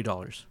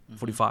 $40,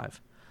 $45.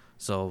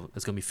 So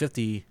it's gonna be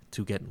 $50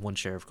 to get one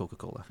share of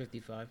Coca-Cola.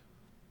 55.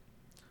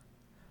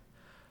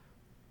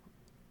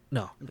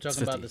 No, I'm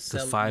talking about the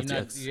sell.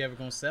 You ever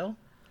gonna sell?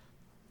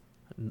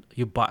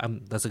 You buy.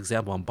 That's an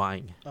example. I'm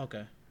buying.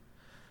 Okay.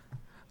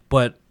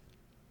 But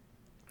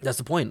that's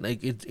the point.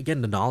 Like,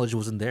 again, the knowledge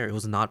wasn't there. It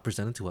was not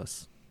presented to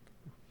us.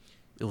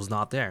 It was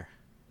not there.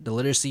 The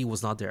literacy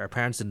was not there. Our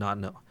parents did not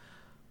know.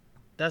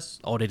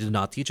 They did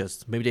not teach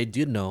us. Maybe they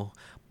did know,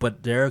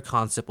 but their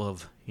concept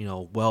of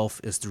wealth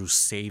is through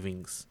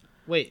savings.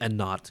 And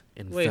not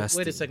investing.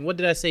 Wait a second. What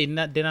did I say?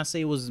 Did I say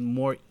it was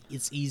more?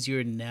 It's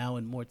easier now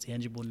and more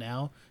tangible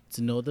now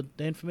to know the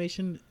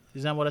information.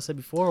 Is that what I said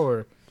before,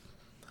 or?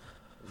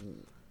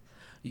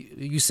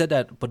 You said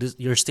that, but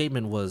your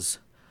statement was,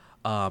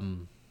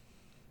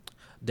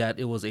 that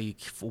it was a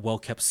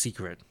well-kept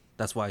secret.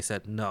 That's why I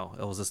said no.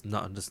 It was just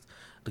not just.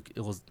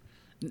 It was.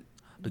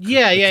 The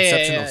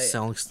conception of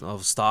selling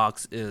of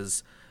stocks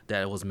is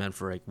that it was meant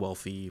for like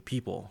wealthy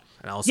people.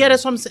 And also,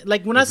 that's what I'm saying.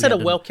 Like, when I said a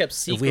well-kept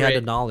secret, if we had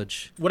the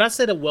knowledge. When I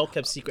said a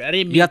well-kept secret, I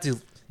didn't mean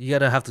you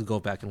gotta have to go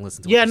back and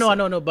listen to. Yeah, I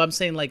know, but I'm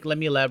saying, like, let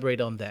me elaborate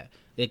on that.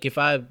 Like, if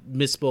I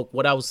misspoke,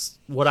 let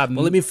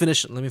me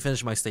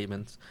finish my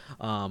statement.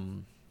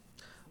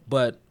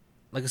 But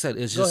like I said,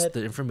 it's just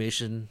the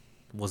information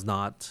was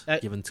not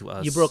given to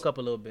us. You broke up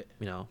a little bit.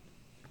 You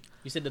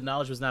said the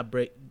knowledge was not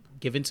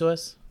given to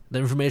us. The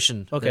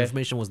information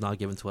was not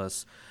given to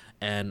us,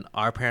 and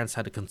our parents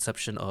had a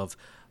conception of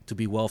to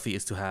be wealthy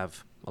is to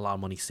have a lot of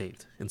money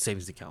saved in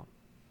savings account,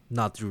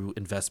 not through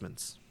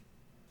investments.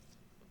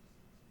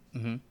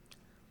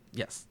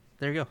 Yes,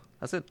 there you go.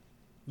 That's it.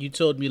 You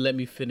told me let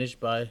me finish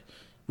by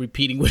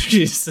repeating what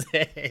you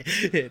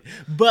said,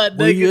 but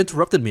you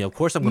interrupted me. Of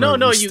course, I'm going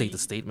to restate the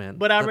statement.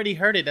 But I already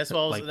heard it. That's why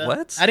I was like,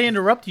 what? I didn't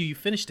interrupt you. You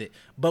finished it.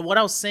 But what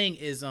I was saying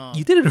is,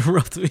 you did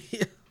interrupt me.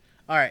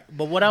 All right,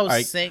 but what I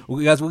was saying,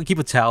 guys, we'll keep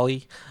a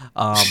tally.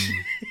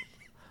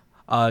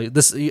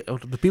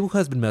 The people who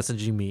has been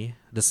messaging me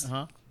this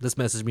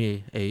messaged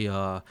me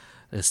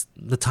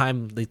the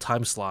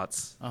time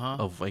slots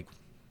of like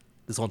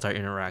this whole entire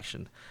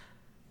interaction.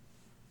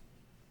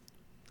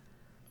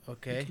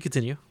 Okay.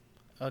 Continue.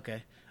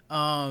 Okay.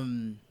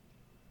 You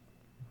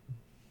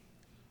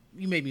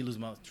made me lose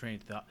my train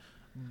of thought.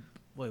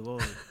 Wait.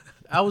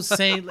 I was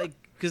saying, like,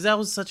 because that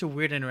was such a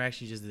weird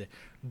interaction you just did.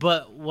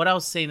 But what I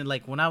was saying,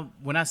 like, when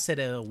I said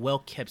a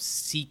well-kept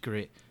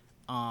secret,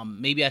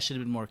 maybe I should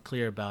have been more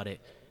clear about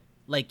it.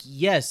 Like,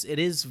 yes, it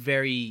is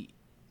very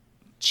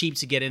cheap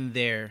to get in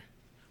there,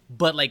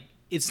 but, like,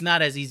 it's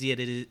not as easy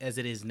as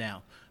it is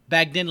now.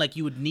 Back then, like,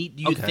 you'd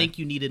think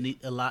you needed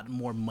a lot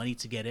more money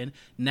to get in.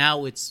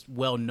 Now it's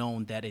well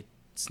known that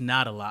it's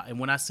not a lot. And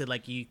when I said,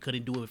 like, you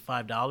couldn't do it with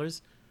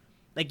 $5,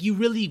 like, you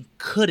really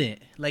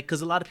couldn't. Like,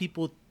 because a lot of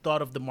people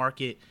thought of the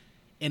market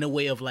in a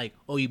way of like,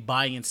 oh, you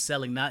buying and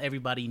selling. Not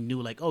everybody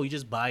knew, like, oh, you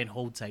just buy and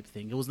hold type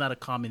thing. It was not a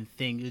common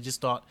thing. They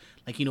just thought,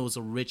 like, it was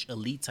a rich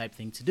elite type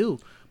thing to do.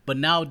 But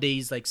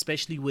nowadays, like,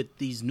 especially with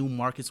these new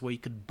markets where you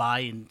could buy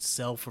and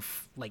sell for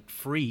like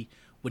free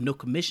with no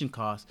commission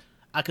cost,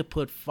 I could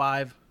put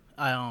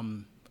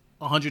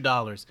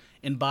 $100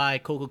 and buy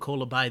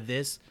Coca-Cola, buy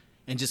this,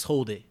 and just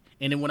hold it.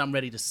 And then when I'm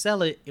ready to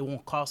sell it, it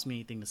won't cost me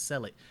anything to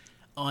sell it.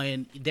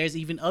 And there's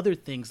even other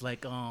things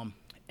like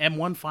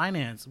M1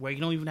 Finance, where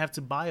you don't even have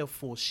to buy a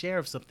full share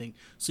of something.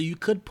 So you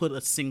could put a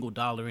single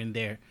dollar in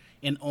there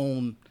and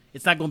own.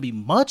 It's not going to be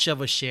much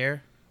of a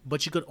share,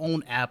 but you could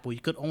own Apple, you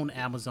could own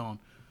Amazon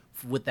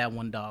with that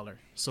 $1.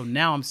 So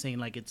now I'm saying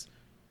like it's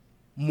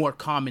more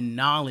common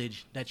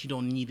knowledge that you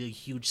don't need a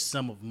huge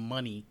sum of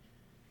money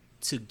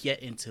to get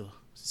into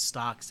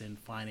stocks and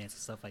finance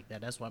and stuff like that.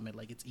 That's why I meant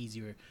like it's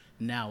easier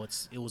now.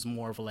 It was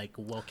more of a like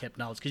well kept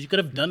knowledge because you could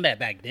have done that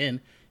back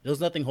then. There was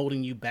nothing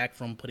holding you back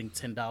from putting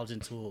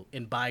 $10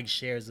 and buying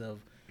shares of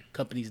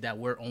companies that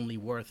were only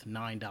worth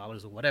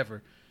 $9 or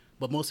whatever.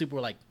 But most people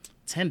were like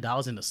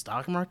 $10 in the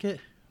stock market.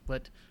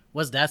 But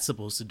what's that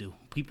supposed to do?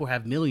 People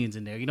have millions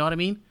in there. You know what I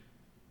mean?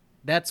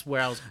 That's what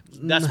I was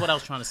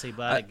trying to say,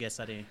 but I guess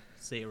I didn't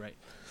say it right.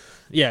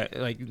 Yeah,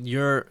 like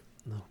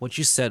what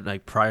you said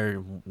like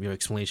prior, your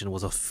explanation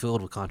was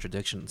filled with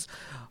contradictions.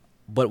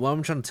 But what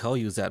I'm trying to tell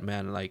you is that,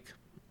 man, like,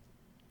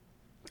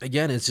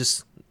 again, it's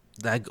just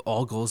that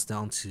all goes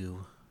down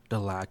to the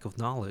lack of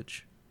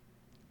knowledge,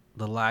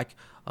 the lack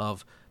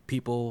of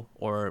people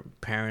or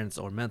parents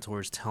or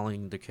mentors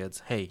telling the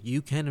kids, hey,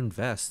 you can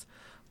invest,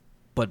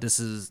 but this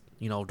is,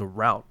 the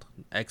route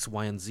X,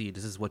 Y, and Z.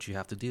 This is what you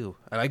have to do.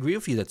 And I agree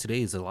with you that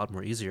today is a lot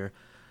more easier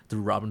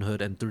through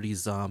Robinhood and through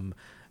these apps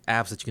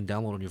that you can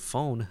download on your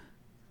phone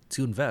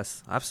to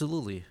invest.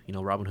 Absolutely.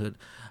 Robinhood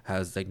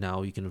has like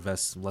now you can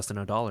invest less than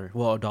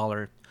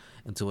 $1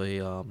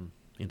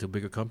 into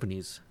bigger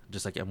companies,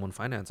 just like M1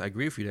 Finance. I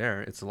agree with you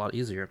there. It's a lot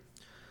easier.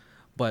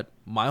 But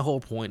my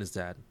whole point is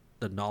that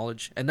the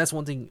knowledge, and that's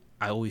one thing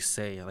I always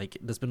say, like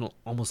there's been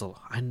almost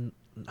I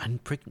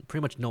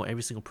pretty much know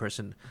every single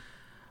person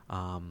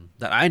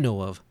that I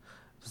know of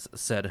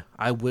said,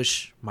 I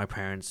wish my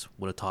parents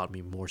would have taught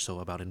me more so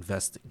about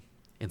investing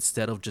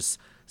instead of just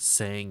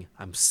saying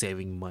I'm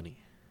saving money.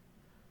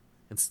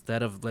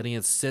 Instead of letting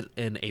it sit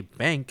in a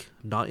bank,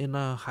 not in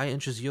a high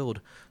interest yield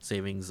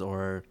savings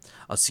or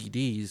a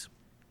CDs,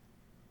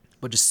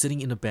 but just sitting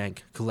in a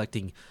bank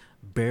collecting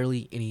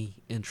barely any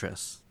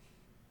interest.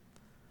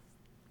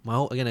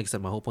 Like I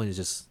said, my whole point is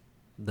just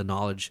the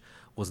knowledge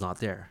was not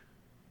there.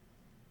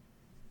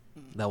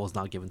 That was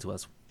not given to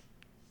us.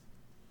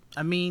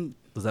 I mean,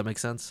 does that make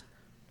sense?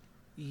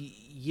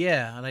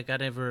 Yeah, like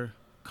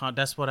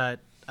that's what I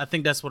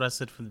think that's what I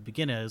said from the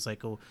beginning. It's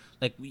like,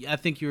 I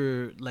think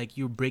you're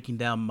breaking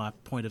down my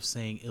point of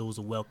saying it was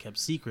a well kept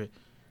secret.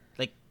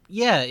 Like,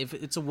 yeah, if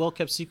it's a well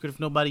kept secret, if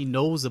nobody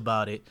knows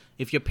about it,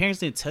 if your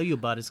parents didn't tell you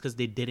about it, it's because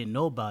they didn't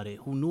know about it.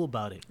 Who knew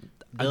about it?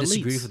 I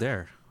disagree with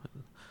there.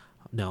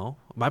 No,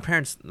 my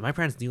parents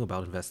knew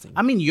about investing.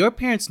 I mean, your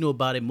parents knew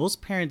about it.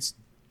 Most parents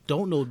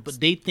don't know, but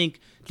they think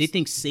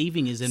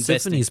saving is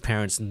investing. Tiffany's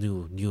parents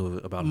knew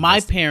about my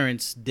investing.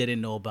 parents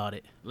didn't know about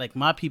it. Like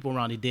my people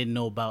around, they didn't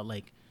know about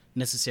like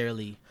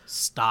necessarily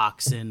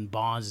stocks and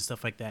bonds and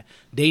stuff like that.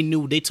 They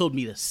told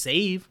me to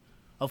save.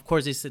 Of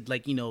course they said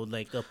like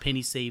a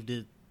penny saved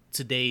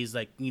today's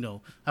like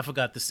I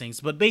forgot the things,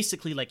 but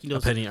basically like a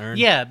penny earned.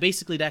 Yeah,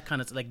 basically that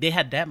kind of like they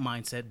had that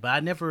mindset, but I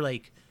never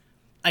like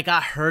I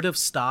got heard of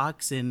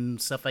stocks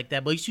and stuff like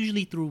that, but it's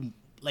usually through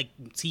like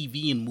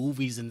TV and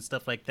movies and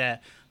stuff like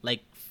that,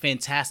 like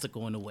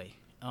fantastical in a way.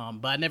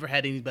 But I never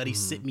had anybody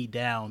sit me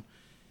down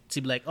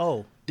to be like,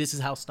 oh, this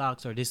is how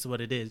stocks are, this is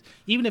what it is.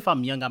 Even if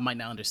I'm young, I might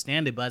not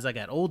understand it, but as I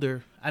got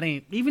older, I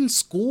didn't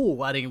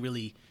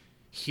really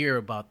hear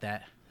about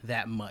that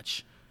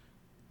much.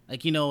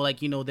 Like,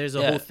 there's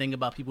a whole thing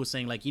about people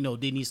saying like, they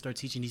need to start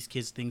teaching these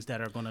kids things that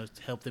are going to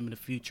help them in the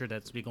future.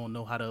 That's they're going to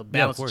know how to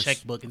balance a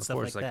checkbook and stuff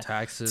like that.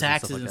 Taxes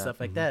and stuff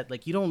like that.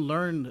 Like you don't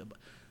learn,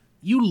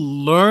 you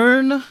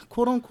learn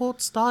quote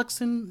unquote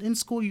stocks in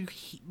school. You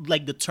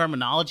like the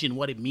terminology and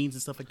what it means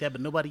and stuff like that.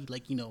 But nobody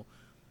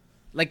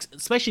like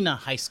especially not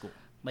high school,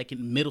 like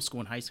in middle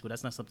school and high school.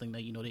 That's not something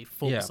that, they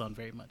focus on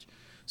very much.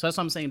 So that's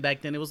what I'm saying.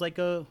 Back then it was like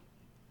a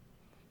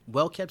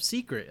well-kept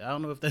secret. I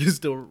don't know if that is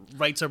the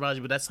right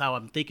terminology, but that's how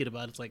I'm thinking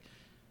about it. It's like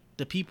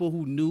the people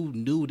who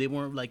knew. They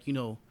weren't like,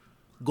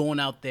 going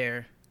out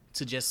there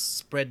to just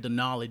spread the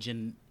knowledge.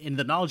 And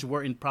the knowledge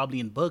were probably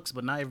in books,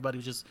 but not everybody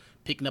was just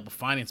picking up a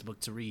finance book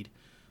to read.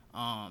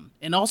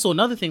 And also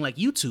another thing like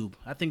YouTube.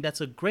 I think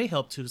that's a great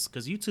help too,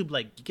 because YouTube,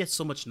 like, you get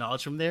so much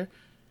knowledge from there.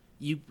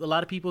 A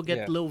lot of people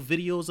get little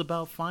videos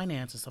about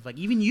finance and stuff. Like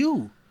even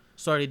you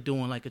started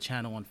doing like a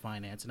channel on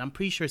finance. And I'm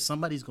pretty sure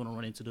somebody's going to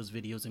run into those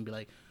videos and be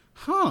like,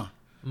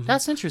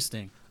 that's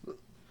interesting.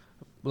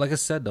 Like I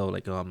said though,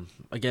 like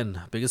again,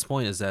 biggest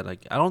point is that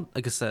like I don't,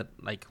 like I said,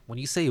 like when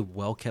you say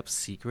well kept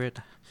secret,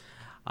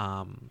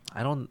 I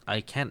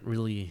can't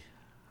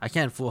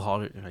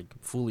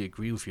fully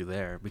agree with you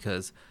there,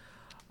 because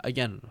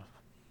again,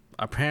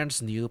 our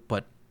parents knew,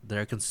 but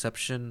their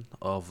conception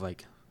of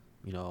like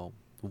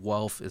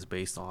wealth is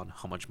based on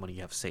how much money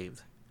you have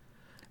saved,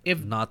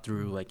 not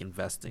through like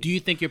investing. Do you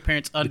think your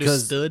parents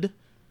understood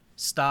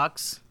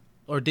stocks?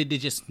 Or did they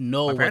just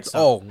know? My parents,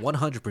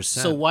 100%.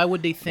 So why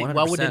would they think? 100%.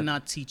 Why would they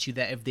not teach you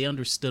that if they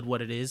understood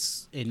what it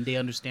is and they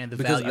understand the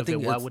value of it?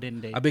 Why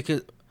wouldn't they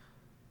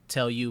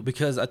tell you?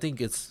 Because I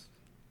think it's.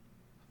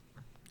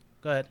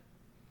 Go ahead.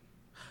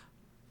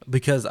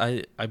 because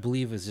I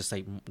believe it's just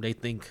like they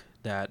think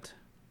that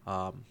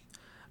um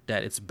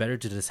that it's better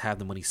to just have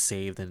the money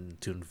saved than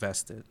to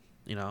invest it.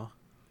 You know,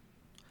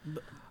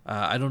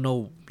 I don't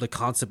know the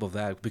concept of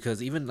that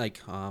because even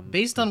like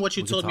Based on what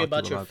you we could told me talk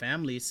about your about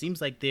family, it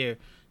seems like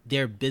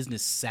they're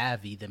business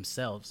savvy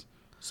themselves.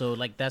 So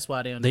like that's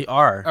why they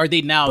are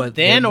they now but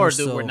then, they're or more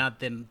they were so not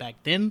then back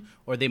then,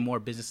 or they more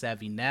business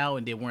savvy now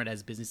and they weren't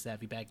as business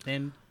savvy back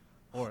then,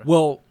 or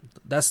well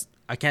that's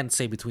I can't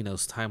say between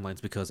those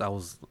timelines because I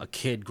was a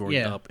kid growing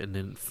Yeah. up and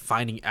then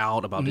finding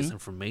out about this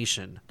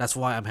information. That's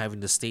why I'm having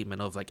this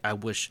statement of like I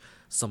wish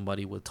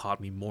somebody would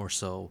taught me more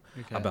so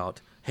Okay.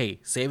 about hey,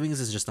 savings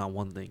is just not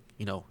one thing.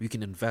 You know, you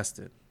can invest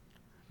it.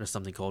 There's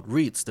something called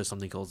REITs, there's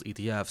something called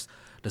ETFs,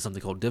 there's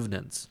something called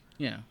dividends.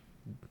 yeah.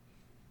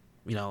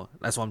 You know,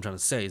 that's what I'm trying to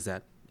say is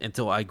that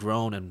until I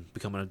grown and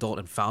become an adult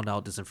and found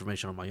out this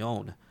information on my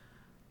own,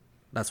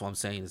 that's what I'm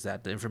saying is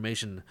that the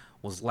information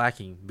was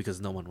lacking because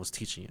no one was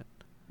teaching it.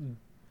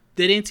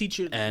 They didn't teach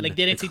you And like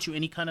they didn't the- teach you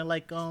any kind of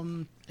like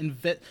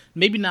invest,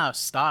 maybe not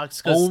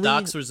stocks, because Only-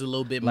 stocks was a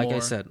little bit Like more. I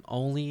said,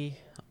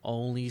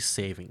 only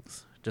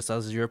savings, just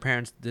as your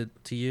parents did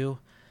to you.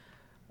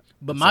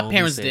 But it's my only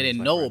parents savings, didn't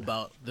my know friend.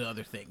 about the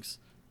other things.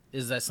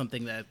 Is that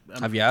something that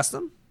Have you asked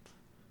them?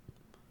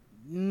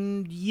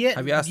 yeah,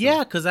 Have you asked yeah,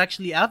 them? because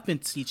actually I've been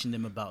teaching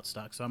them about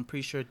stocks, so I'm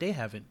pretty sure they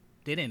haven't.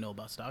 They didn't know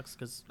about stocks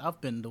because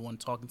I've been the one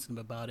talking to them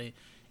about it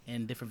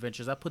and different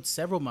ventures. I put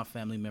several of my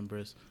family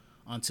members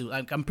onto.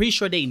 Like, I'm pretty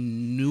sure they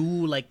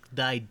knew like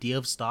the idea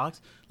of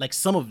stocks. Like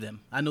some of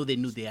them, I know they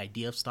knew the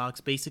idea of stocks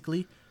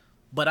basically.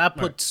 But I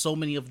put Right. so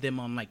many of them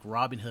on like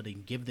Robinhood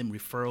and give them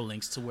referral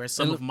links to where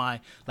some And of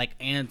my like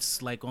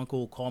aunts, like uncle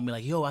will call me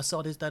like, yo, I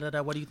saw this, da da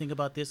da. What do you think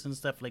about this and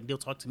stuff? Like they'll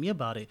talk to me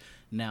about it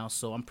now.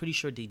 So I'm pretty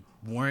sure they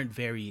weren't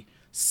very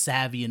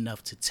savvy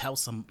enough to tell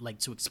some like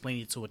to explain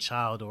it to a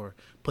child or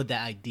put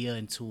that idea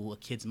into a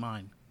kid's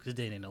mind because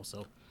they didn't know.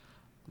 So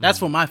that's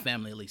for my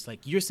family at least.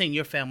 Like you're saying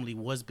your family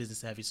was business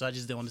savvy, so I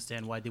just don't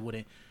understand why they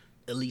wouldn't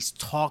at least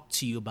talk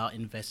to you about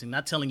investing.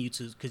 Not telling you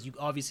to, because you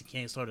obviously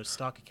can't start a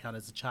stock account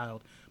as a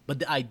child, but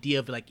the idea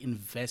of like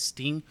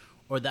investing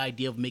or the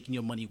idea of making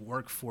your money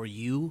work for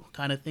you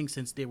kind of thing,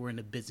 since they were in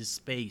the business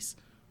space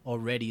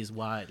already, is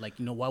why, like,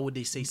 you know, why would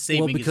they say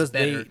saving Well, because is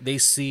better? they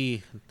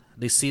see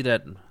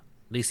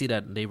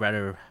that they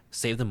rather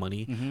save the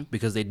money Mm-hmm.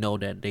 because they know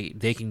that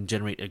they can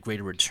generate a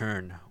greater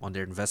return on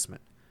their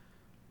investment.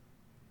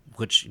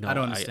 Which I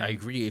don't understand. I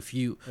agree. If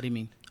you What do you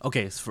mean?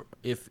 okay, so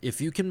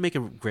if you can make a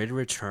greater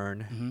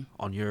return Mm-hmm.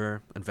 on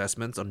your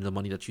investments, on the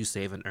money that you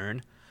save and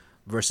earn,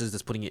 versus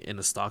just putting it in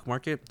the stock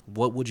market,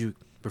 what would you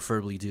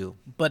preferably do?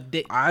 But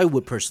they, I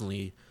would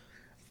personally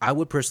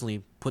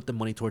put the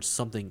money towards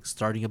something,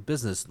 starting a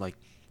business like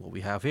what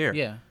we have here,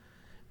 yeah.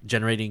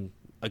 generating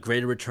a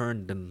greater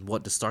return than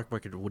what the stock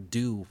market would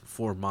do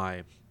for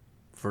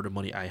the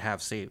money I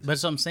have saved. But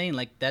that's what I'm saying.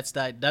 Like that's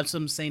what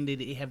I'm saying. That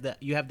they have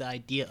you have the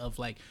idea of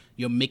like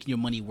you're making your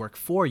money work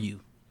for you,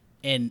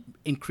 and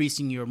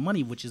increasing your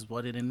money, which is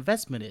what an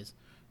investment is,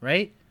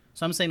 right?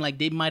 So I'm saying like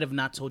they might have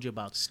not told you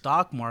about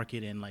stock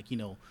market and like, you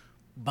know,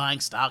 buying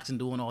stocks and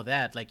doing all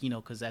that, like, you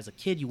know, because as a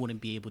kid you wouldn't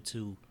be able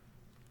to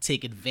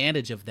take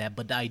advantage of that.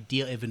 But the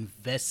idea of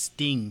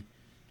investing,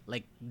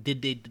 like,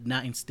 did they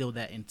not instill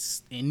that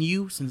in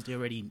you, since they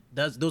already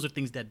those are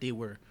things that they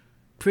were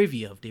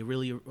privy of, they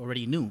really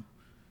already knew.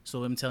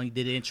 So I'm telling you,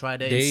 they didn't try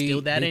to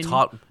instill that in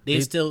you. They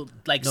instilled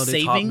like no,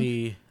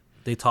 saving.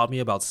 they taught me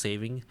about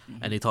saving,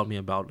 Mm-hmm. and they taught me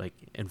about like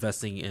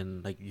investing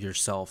in like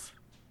yourself,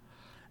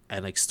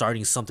 and like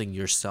starting something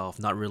yourself,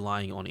 not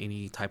relying on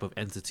any type of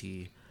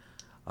entity,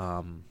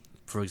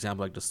 for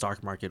example like the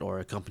stock market or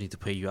a company to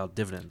pay you out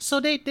dividends. So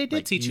they did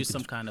Like, teach you you could-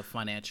 some kind of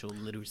financial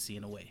literacy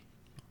in a way.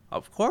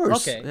 Of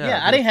course. Okay,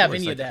 yeah, I didn't of have course,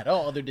 any like, of that.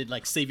 Oh, other did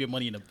like save your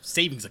money in a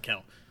savings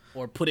account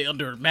or put it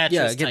under a mattress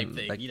Yeah, again, type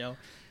thing, like, you know?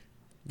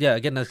 Yeah,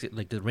 again, that's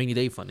like the rainy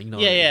day fund. You know.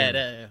 Yeah,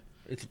 again,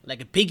 yeah, like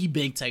a piggy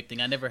bank type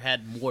thing. I never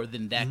had more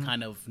than that Mm-hmm.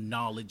 kind of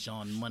knowledge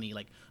on money.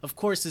 Like, of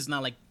course, it's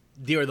not like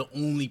they're the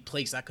only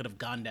place I could have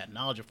gotten that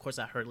knowledge. Of course,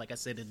 I heard, like I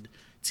said, in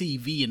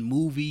TV and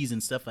movies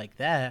and stuff like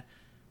that.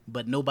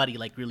 But nobody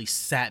like really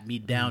sat me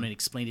down Mm-hmm. and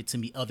explained it to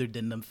me, other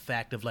than the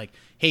fact of like,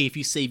 hey, if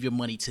you save your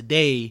money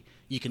today,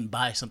 you can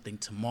buy something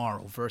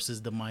tomorrow,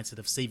 versus the mindset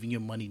of saving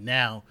your money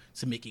now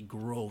to make it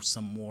grow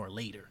some more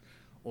later,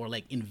 or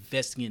like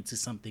investing into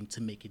something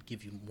to make it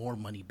give you more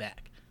money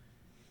back.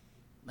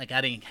 Like,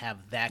 I didn't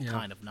have that Yeah.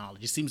 kind of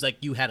knowledge. It seems like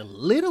you had a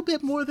little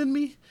bit more than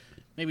me,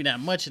 maybe not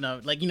much.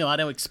 And like, you know, I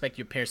don't expect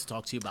your parents to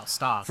talk to you about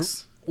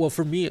stocks. Well,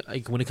 for me,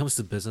 like when it comes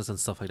to business and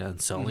stuff like that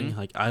and selling, Mm-hmm.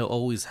 like I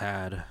always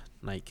had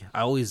like I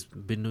always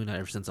been doing that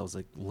ever since I was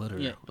like little,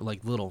 Yeah.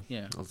 little.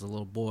 Yeah. I was a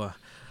little boy.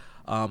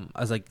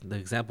 As like the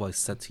example I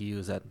said to you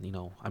is that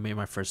I made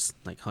my first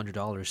like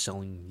 $100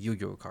 selling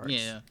Yu-Gi-Oh cards.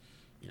 Yeah.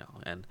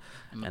 And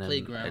On the and then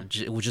playground.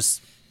 it was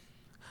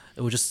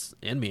just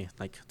in me.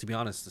 Like, to be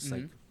honest, it's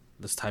like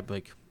this type of,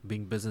 like,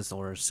 being business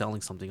or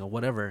selling something or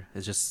whatever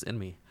is just in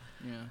me.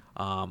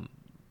 Yeah.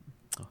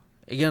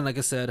 Again, like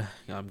I said,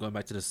 I'm going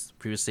back to this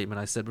previous statement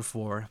I said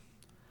before.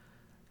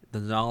 the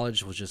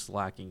knowledge was just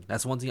lacking.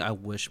 That's one thing I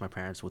wish my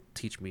parents would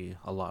teach me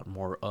a lot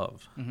more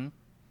of,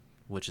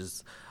 which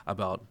is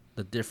about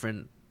the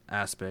different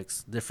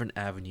aspects, different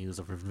avenues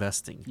of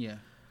investing. Yeah.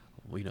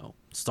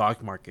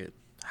 Stock market,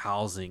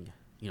 housing,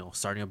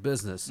 starting a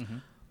business.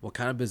 What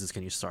kind of business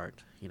can you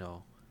start?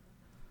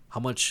 How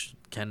much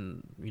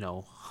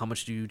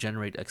do you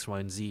generate X, Y,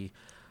 and Z?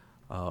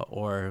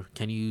 Or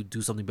can you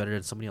do something better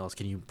than somebody else?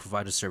 Can you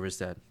provide a service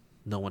that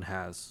no one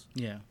has?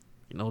 Yeah.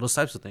 Those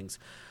types of things.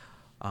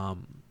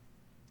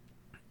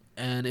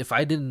 And if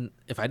I didn't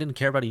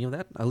care about any of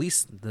that, at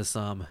least this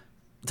tell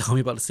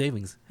me about the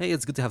savings. Hey,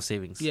 it's good to have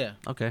savings. Yeah.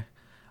 Okay.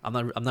 I'm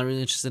not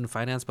really interested in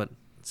finance, but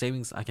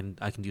savings I can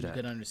do that.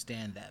 You can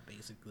understand that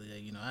basically.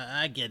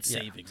 I get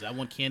savings. I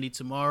want candy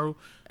tomorrow.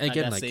 And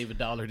again, I gotta save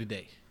 $1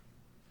 today.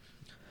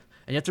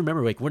 And you have to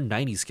remember, like, we're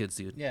 '90s kids,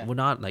 dude. Yeah. We're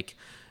not like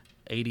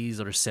 '80s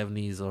or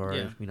 '70s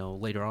or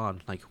later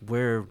on. Like,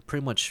 we're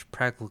pretty much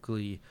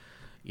practically,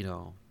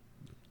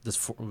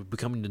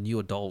 becoming the new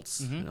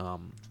adults.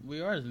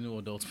 We are the new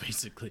adults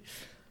basically.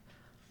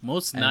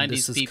 Most And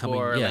this '90s is people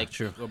coming- are yeah, like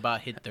true. we're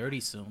about hit 30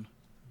 soon.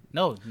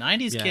 No,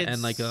 '90s Yeah, kids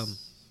and like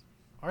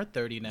are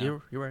 30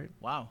 now. you're right.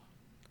 Wow.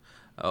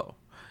 Oh,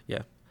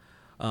 yeah.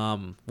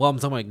 Well, I'm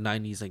talking like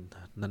 '90s, like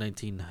the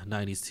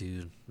 1990s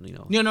to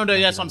No.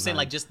 That's what I'm saying. 1999.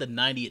 Like just the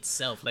 '90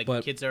 itself. Like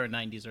But- kids that are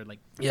 '90s are like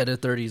Yeah, the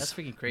 30s. that's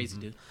freaking crazy,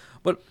 dude.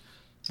 But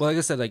like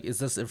I said, like, it's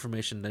this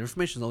information. The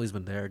information's always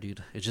been there,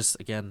 dude. It's just,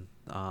 again,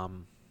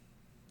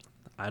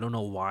 I don't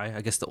know why.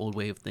 I guess the old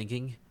way of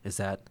thinking is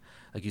that,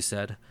 like you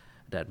said,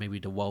 that maybe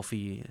the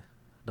wealthy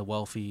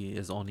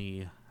is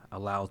only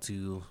allowed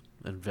to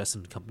invest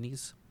in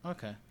companies.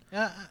 Okay.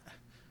 Yeah.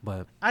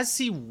 But I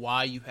see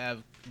why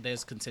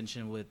there's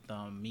contention with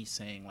me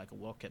saying like a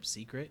well-kept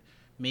secret.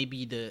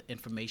 Maybe the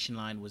information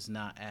line was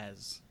not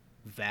as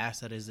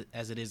vast as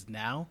it is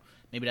now.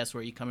 Maybe that's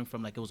where you're coming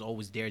from. Like, it was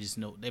always there. Just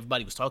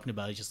everybody was talking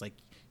about it. Just like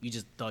you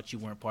just thought you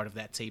weren't part of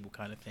that table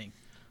kind of thing.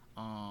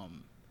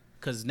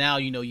 Because now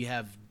you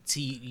have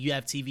TV,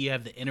 you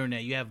have the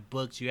internet, you have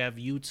books, you have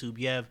YouTube,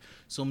 you have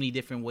so many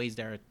different ways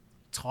that are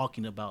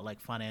talking about like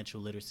financial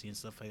literacy and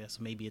stuff like that.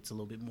 So maybe it's a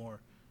little bit more.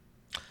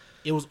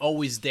 It was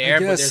always there,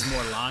 but guess, there's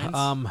more lines.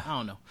 I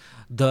don't know.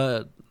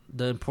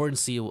 the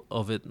importance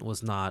of it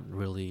was not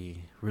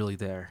really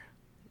there.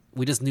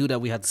 We just knew that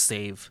we had to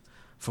save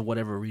for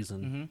whatever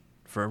reason,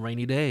 for a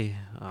rainy day.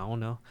 I don't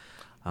know.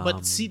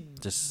 But see,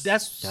 just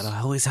that's gotta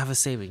always have a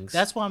savings.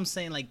 That's why I'm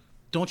saying, like,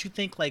 don't you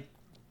think like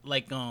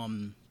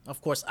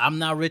of course I'm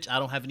not rich. I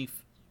don't have any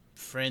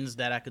friends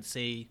that I could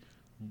say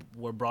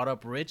were brought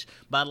up rich,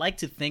 but I like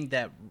to think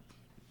that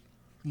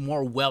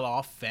more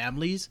well-off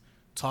families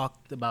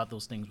talked about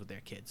those things with their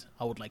kids.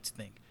 I would like to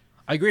think.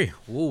 I agree.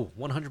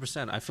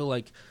 100%. I feel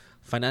like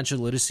financial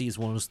literacy is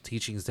one of those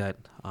teachings that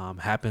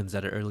happens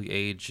at an early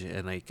age,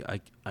 and like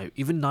I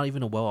even not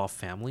even a well-off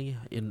family,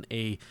 in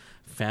a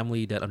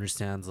family that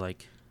understands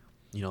like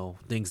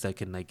things that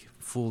can like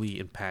fully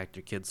impact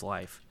your kid's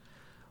life,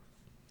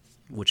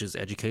 which is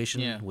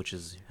education, which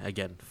is,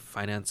 again,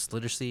 finance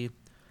literacy.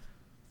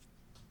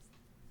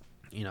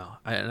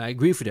 I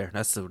agree with you there.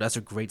 That's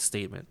a great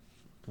statement.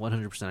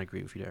 100%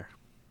 agree with you there.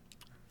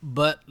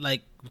 But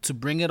like, to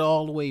bring it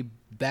all the way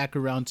back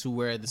around to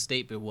where the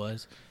statement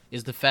was,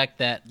 is the fact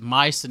that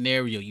my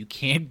scenario you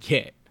can't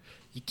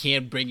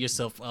bring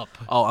yourself up.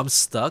 Oh, I'm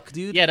stuck,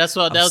 dude. Yeah, that's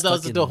what that was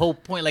stuck the in whole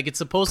point. Like, it's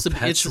supposed to be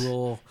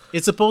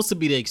it's supposed to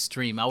be the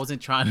extreme. I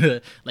wasn't trying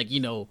to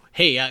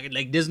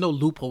hey, there's no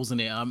loopholes in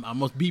it. I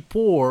must be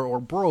poor or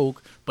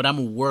broke, but I'm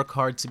gonna work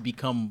hard to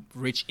become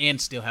rich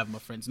and still have my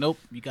friends. Nope,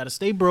 you gotta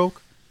stay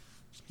broke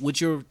with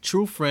your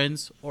true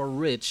friends, or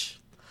rich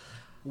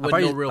with no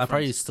real friends. I'll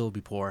probably still be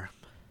poor.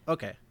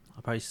 Okay,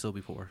 I'll probably still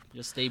be poor.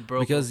 just stay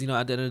broke Because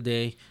at the end of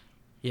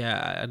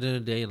the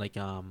day, like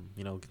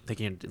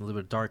thinking a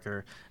little bit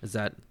darker, is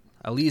that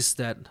at least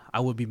that I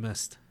would be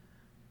missed.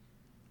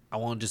 I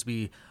won't just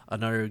be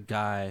another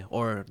guy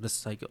or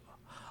just like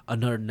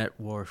another net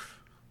worth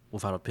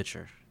without a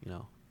picture.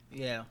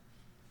 Yeah,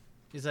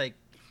 it's like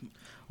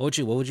What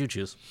would you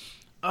choose?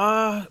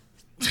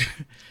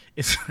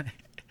 it's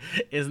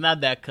it's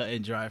not that cut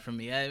and dry for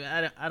me.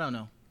 I don't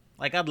know.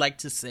 Like, I'd like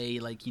to say,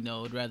 like,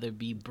 I'd rather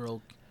be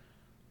broke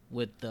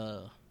with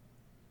the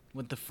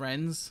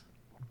friends,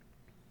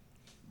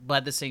 but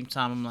at the same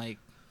time, I'm like,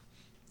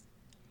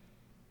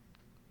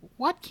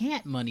 what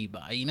can't money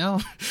buy?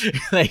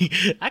 Like,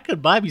 I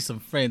could buy me some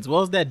friends.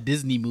 What was that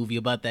Disney movie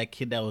about that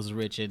kid that was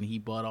rich and he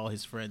bought all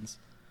his friends?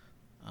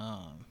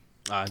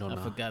 I don't know.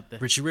 I forgot that.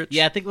 Richie Rich?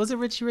 Yeah, I think, was it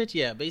Richie Rich?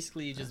 Yeah,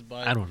 basically you just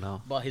bought. I don't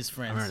know. Bought his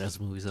friends. I remember those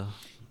movies though.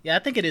 Yeah, I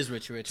think it is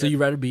Richie Rich. So you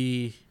rather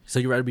be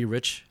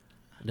rich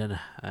than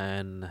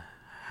and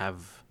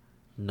have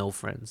no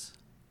friends?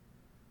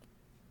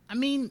 I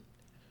mean,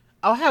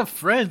 I'll have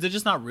friends. They're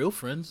just not real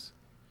friends.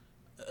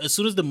 As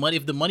soon as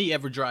if the money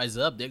ever dries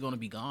up, they're gonna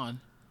be gone.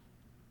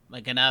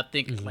 Like, and I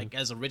think, like,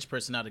 as a rich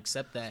person, I'd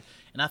accept that.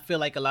 And I feel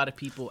like a lot of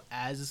people,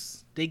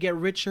 as they get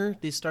richer,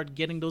 they start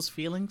getting those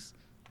feelings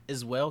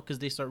as well, because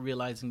they start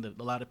realizing that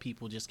a lot of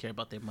people just care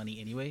about their money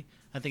anyway.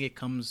 I think it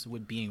comes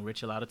with being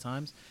rich a lot of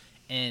times.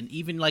 And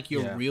even like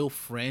your Yeah. real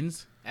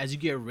friends, as you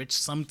get rich,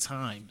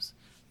 sometimes,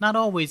 not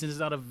always, and it's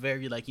not a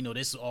very like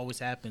this always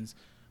happens,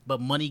 but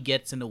money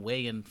gets in the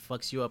way and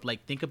fucks you up.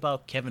 Like think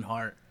about Kevin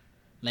Hart,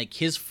 like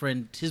his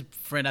friend,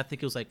 I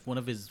think it was like one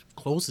of his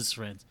closest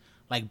friends,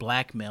 like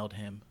blackmailed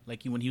him,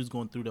 like when he was Ooh.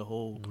 going through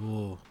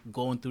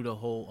the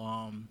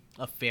whole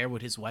affair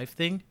with his wife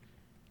thing,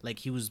 like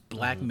he was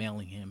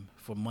blackmailing him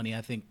for money.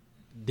 I think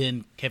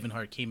then Kevin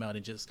Hart came out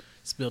and just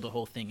spilled the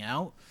whole thing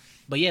out.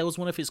 But yeah, it was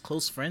one of his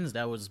close friends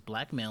that was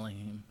blackmailing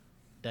him,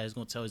 that is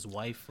going to tell his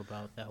wife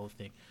about that whole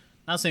thing.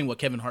 Not saying what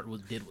Kevin Hart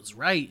did was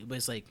right, but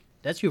it's like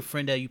that's your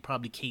friend that he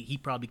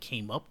probably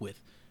came up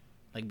with,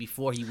 like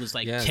before he was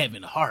like Yeah.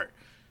 Kevin Hart,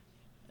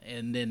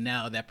 and then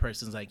now that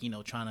person's like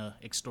trying to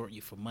extort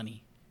you for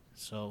money.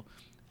 So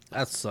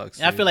That sucks.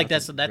 I dude. feel like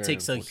that very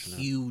takes a unfortunate.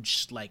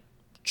 huge like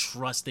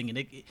trusting,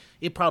 and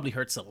it probably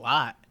hurts a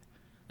lot.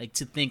 Like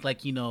to think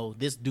like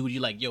this dude,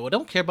 you're like, yo, I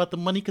don't care about the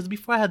money because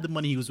before I had the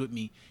money, he was with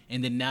me,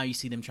 and then now you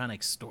see them trying to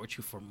extort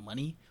you for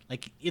money.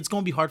 Like it's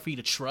gonna be hard for you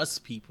to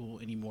trust people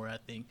anymore, I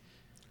think.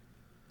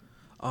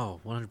 Oh,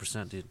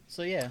 100%, dude.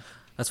 So yeah,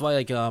 That's why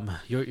like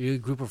your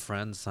group of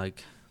friends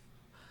like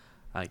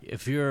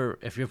if you're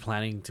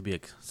planning to be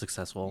like,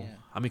 successful, Yeah.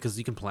 I mean, because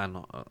you can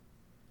plan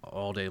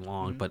all day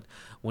long, Mm-hmm. but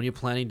when you're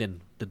planning,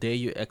 then the day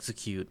you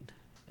execute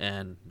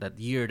and that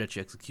year that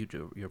you execute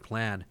your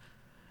plan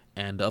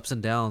and the ups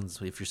and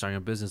downs, if you're starting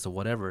a business or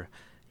whatever,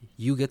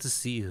 you get to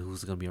see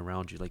who's gonna be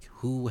around you, like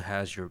who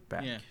has your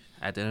back. Yeah.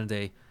 At the end of the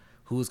day,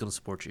 who is gonna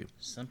support you.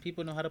 some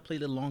people know how to play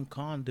the long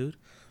con, dude.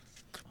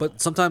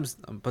 But sometimes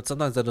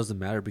that doesn't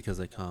matter because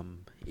like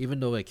even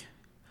though like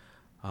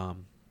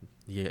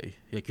yeah,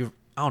 like you're,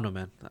 I don't know,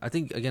 man. I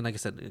think again, like I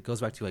said, it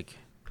goes back to like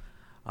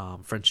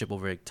friendship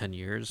over like 10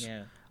 years.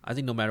 Yeah. I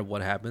think no matter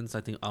what happens, I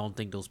don't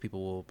think those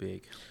people will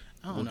be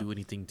I don't will know. do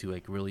anything to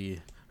like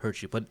really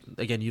hurt you. But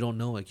again, you don't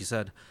know, like you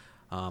said,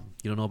 you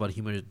don't know about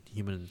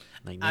human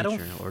like I don't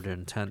nature or their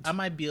intent. I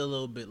might be a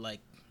little bit like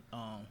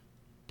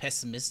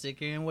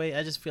pessimistic in a way.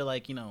 I just feel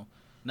like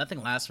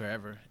nothing lasts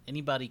forever.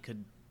 Anybody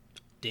could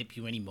dip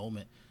you any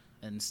moment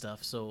and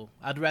stuff. So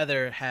I'd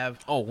rather have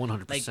Oh,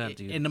 100%, like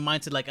dude. in the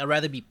mindset like I'd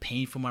rather be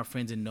paying for my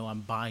friends and know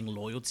I'm buying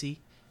loyalty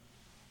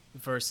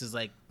versus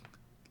like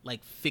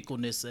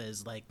fickleness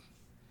as like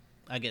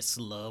I guess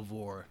love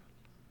or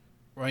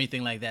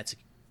anything like that to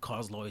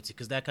cause loyalty,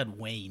 because that could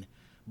wane.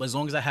 But as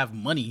long as I have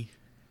money,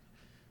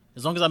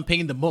 as long as I'm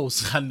paying the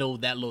most, I know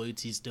that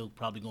loyalty is still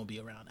probably gonna be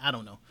around. I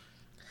don't know.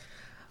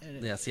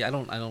 Yeah, see, I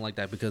don't like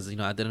that because at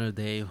the end of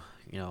the day,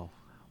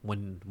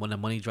 when the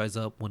money dries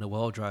up, when the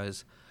well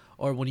dries,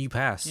 or when you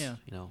pass, Yeah.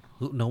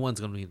 no one's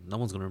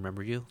gonna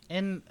remember you.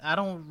 And I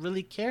don't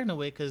really care in a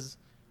way because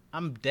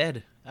I'm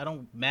dead. I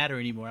don't matter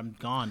anymore. I'm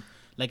gone.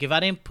 Like if I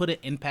didn't put an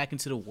impact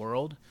into the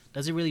world,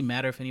 does it really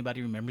matter if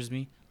anybody remembers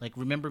me? Like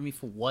remember me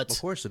for what? Of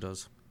course it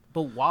does.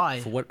 But why?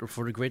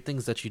 For the great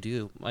things that you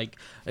do. Like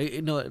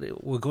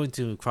we're going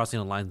to crossing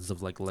the lines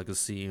of like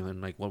legacy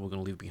and like what we're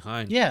gonna leave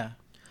behind. Yeah.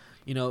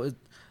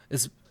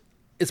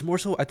 It's more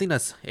so. I think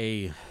that's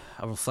a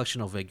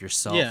reflection of like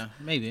yourself. Yeah.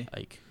 Maybe.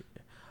 Like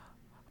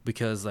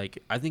because like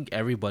I think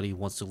everybody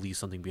wants to leave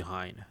something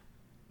behind.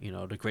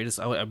 The greatest,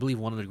 I believe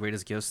one of the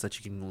greatest gifts that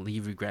you can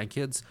leave your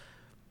grandkids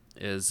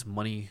is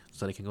money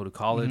so they can go to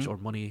college, or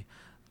money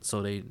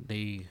so they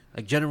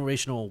like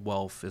generational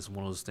wealth is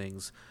one of those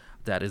things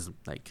that is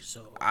like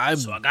So I'm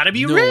I gotta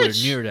be nowhere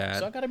rich. near that.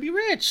 So I gotta be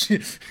rich.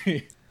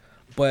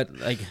 But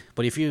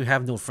if you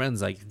have no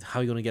friends, like how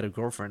are you gonna get a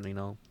girlfriend?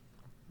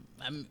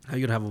 I'm, How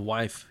you gonna have a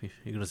wife?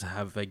 You're gonna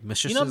have like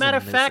mistresses. matter and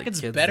of there's, fact, like,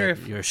 it's kids better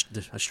that if- you're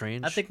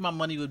estranged. I think my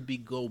money would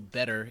go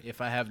better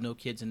if I have no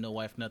kids and no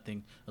wife,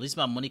 nothing. At least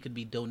my money could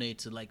be donated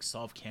to like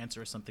solve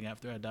cancer or something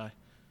after I die.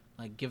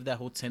 Like give that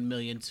whole 10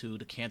 million to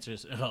the cancer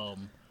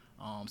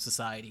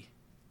society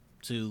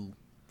to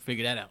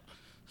figure that out.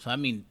 So I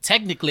mean,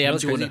 technically, I'm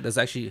what's doing. crazy? That's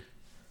actually.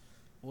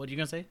 What are you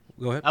gonna say?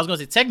 Go ahead. I was gonna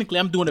say technically,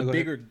 I'm doing a go ahead.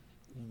 bigger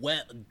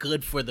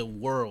good for the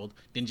world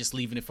than just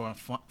leaving it for a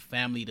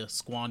family to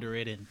squander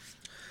it and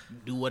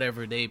do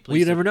whatever they please. Well,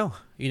 you never know.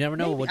 You never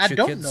know Maybe. what I your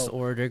don't kids know.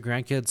 or their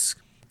grandkids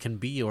can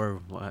be,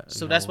 or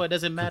So that's why it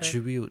doesn't matter.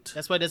 Contribute.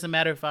 That's why it doesn't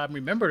matter if I'm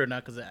remembered or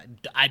not, because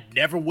I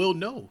never will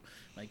know.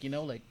 Like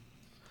like.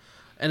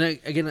 And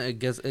again, I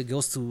guess it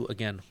goes to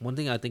again one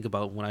thing I think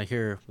about when I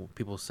hear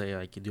people say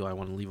like, "Do I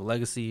want to leave a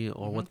legacy,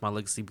 or what's my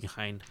legacy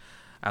behind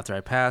after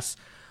I pass?"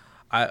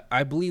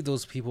 I believe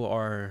those people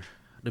are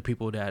the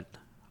people that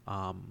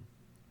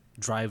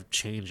drive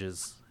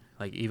changes,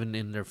 like even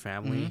in their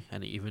family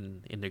and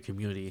even in their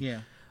community.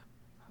 Yeah.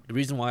 The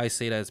reason why I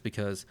say that is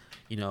because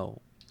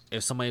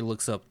if somebody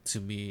looks up to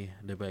me,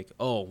 they're like,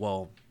 "Oh,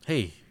 well,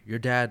 hey, your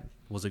dad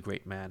was a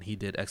great man. He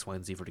did X, Y,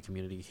 and Z for the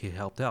community. He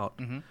helped out."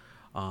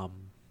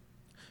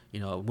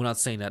 We're not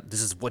saying that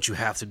this is what you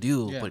have to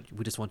do, Yeah. but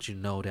we just want you to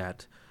know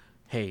that,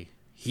 hey,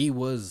 he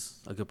was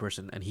a good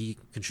person and he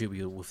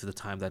contributed with the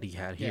time that he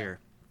had Yeah. here.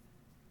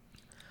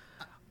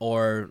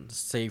 Or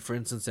say, for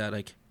instance, that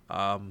like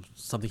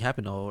something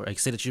happened, or like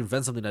say that you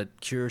invent something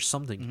that cures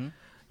something.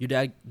 Your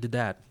dad did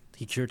that.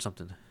 He cured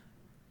something.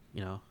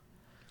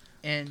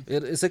 And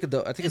It's like I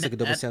think it's like a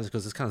double and standard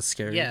because it's kind of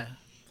scary. yeah.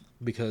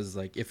 Because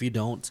like if you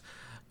don't,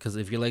 because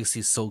if your legacy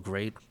is so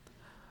great,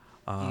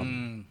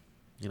 Mm.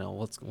 you know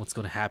what's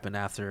going to happen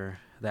after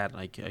that?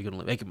 Like are you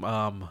gonna like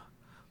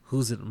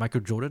who's it?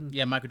 Michael Jordan?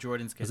 Yeah, Michael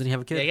Jordan's kid. Doesn't he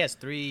have a kid? Yeah, he has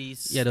three.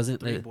 Yeah, doesn't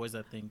three like, boys?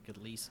 I think at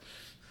least.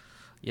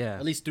 yeah.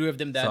 At least three of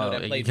them that I So, know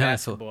that you played kinda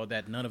basketball.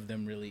 That none of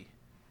them really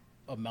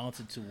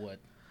amounted to what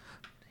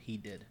he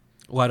did.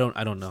 Well,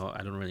 I don't know.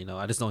 I don't really know.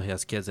 I just know he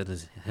has kids, and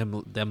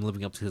them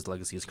living up to his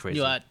legacy is crazy.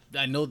 You know,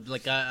 I know.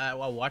 Like I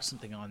watched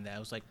something on that. I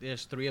was like,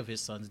 there's three of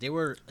his sons. They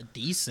were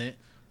decent,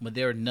 but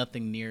they were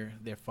nothing near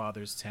their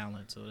father's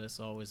talent. So that's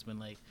always been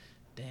like,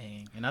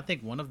 dang. And I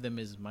think one of them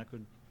is Michael.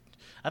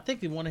 I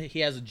think he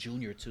has a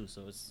junior too.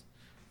 So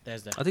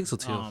there's that. I think so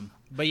too.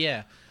 But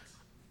yeah,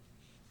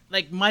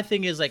 like my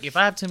thing is like if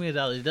I have $10 million,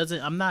 it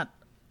doesn't. I'm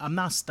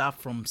not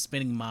stopped from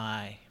spending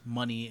my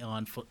money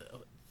on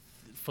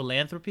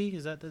philanthropy.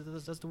 Is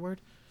that's the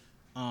word?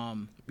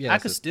 Yeah, I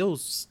could still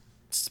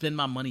spend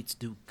my money to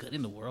do good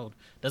in the world.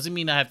 Doesn't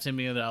mean I have $10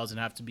 million and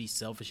have to be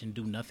selfish and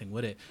do nothing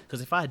with it.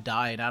 Because if I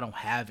die and I don't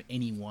have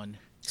anyone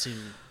to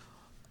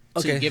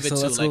give it so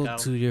to, let's like go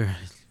to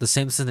the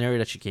same scenario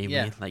that you gave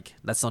Yeah. me. Like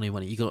that's the only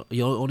money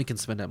you only can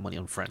spend that money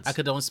on friends. I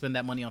could only spend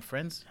that money on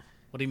friends.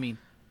 What do you mean?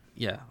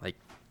 Yeah, like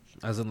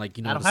as in like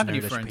I don't the have any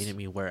scenario that you friends. painted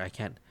me where I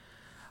can't.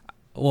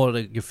 Well,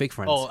 like, your fake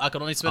friends. Oh, I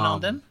could only spend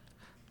on them.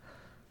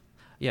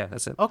 Yeah,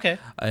 that's it. Okay.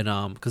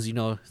 And because since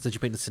you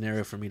painted the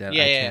scenario for me that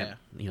Yeah, I yeah,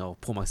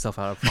 can't pull myself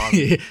out of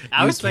poverty,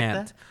 I you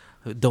respect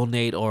can't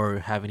donate or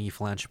have any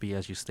philanthropy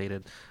as you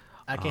stated.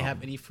 I can't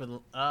have any for the.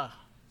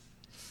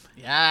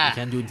 You Yeah.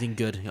 can't do anything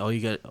good. All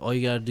you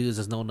gotta do is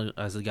as known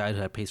as a guy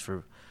that pays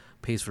for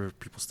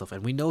people's stuff,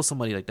 and we know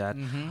somebody like that.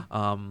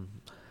 Mm-hmm.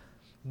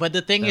 But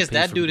the thing That is, pays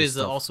that for dude people's is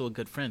stuff. also a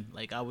good friend.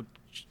 Like I would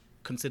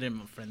consider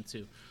him a friend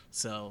too.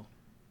 So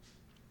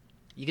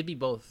you could be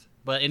both.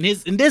 But in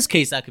this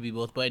case, I could be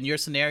both. But in your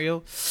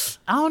scenario,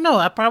 I don't know.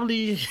 I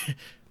probably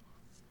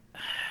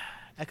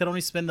I could only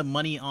spend the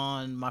money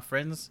on my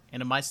friends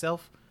and on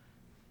myself.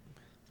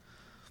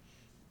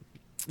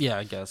 Yeah,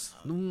 I guess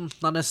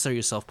not necessarily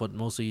yourself, but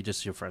mostly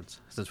just your friends.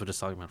 Since we're just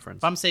talking about friends.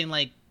 If I'm saying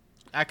like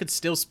I could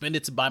still spend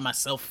it to buy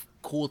myself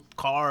cool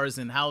cars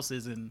and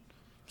houses and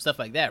stuff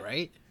like that,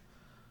 right?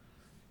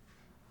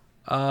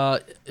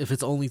 If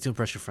it's only to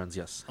impress your friends,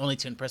 yes. Only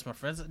to impress my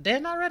friends.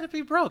 Then I'd rather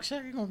be broke.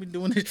 Shit, you're gonna be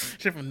doing this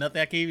shit for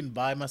nothing. I can't even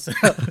buy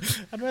myself.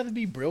 I'd rather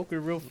be broke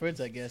with real friends,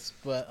 I guess.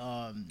 But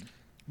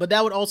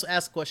that would also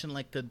ask a question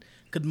like,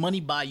 could money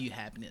buy you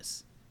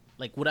happiness?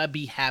 Like, would I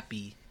be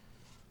happy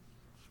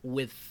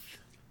with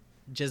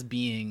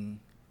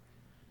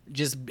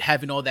just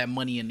having all that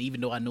money, and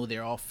even though I know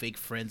they're all fake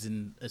friends,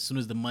 and as soon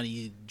as the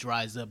money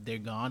dries up, they're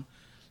gone.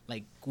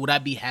 Like, would I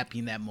be happy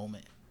in that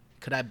moment?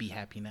 Could I be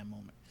happy in that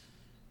moment?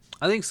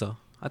 I think so.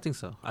 I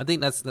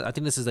think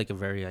this is like a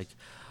very like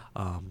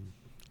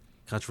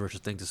controversial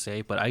thing to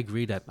say, but I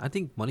agree that I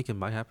think money can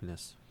buy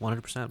happiness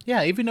 100%.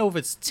 Yeah, even though if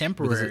it's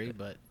temporary,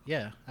 but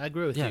yeah, I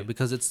agree with Yeah, you.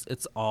 because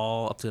it's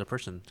all up to the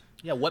person.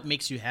 Yeah, what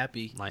makes you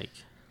happy? Like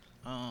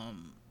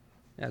Um,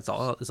 yeah, it's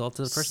all to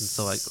the person.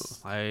 So like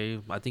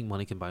I think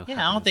money can buy.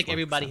 yeah, I don't think happiness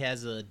everybody 100%.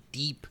 has a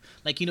deep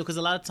because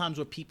a lot of times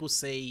where people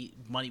say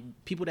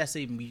people that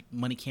say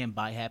money can't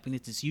buy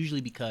happiness, it's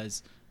usually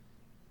because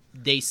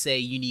they say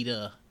you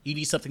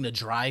need something to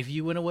drive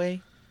you in a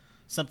way,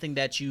 something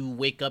that you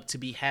wake up to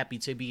be happy,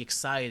 to be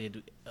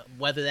excited,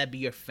 whether that be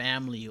your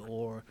family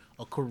or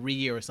a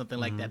career or something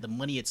like that. The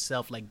money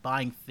itself, like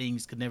buying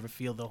things, could never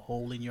fill the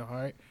hole in your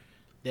heart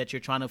that you're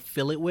trying to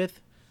fill it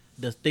with.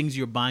 The things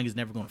you're buying is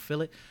never going to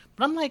fill it.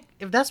 But I'm like,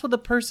 if that's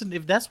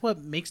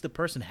what makes the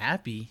person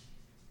happy,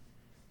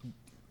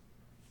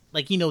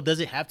 like, does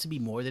it have to be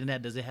more than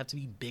that? Does it have to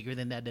be bigger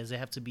than that? Does it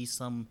have to be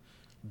some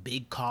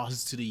big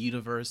cause to the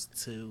universe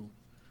to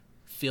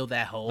fill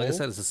that hole? Like I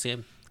said, it's the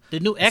same. The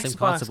new same Xbox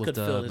concept with could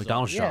the fill this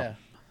McDonald's hole. shop. Yeah.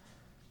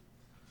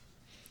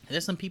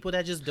 There's some people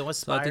that just don't I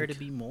aspire think- to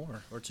be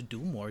more or to do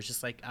more. It's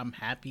just like, I'm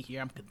happy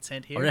here. I'm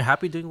content here. Or they're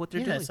happy doing what they're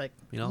yeah, doing. it's like,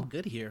 you I'm know,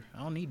 good here. I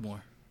don't need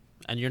more.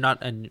 and you're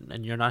not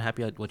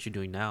happy at what you're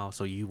doing now,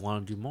 so you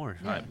want to do more.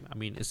 Yeah. I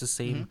mean, it's the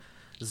same.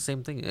 It's the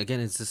same thing. Again,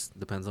 it just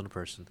depends on the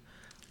person.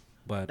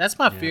 But That's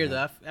my yeah, fear,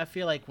 man. though. I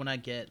feel like when I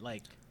get,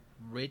 like,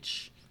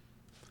 rich,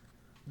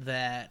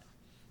 that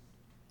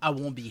I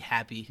won't be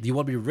happy. Do you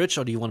want to be rich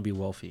or do you want to be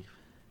wealthy?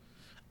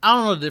 I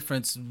don't know the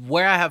difference.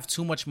 Where I have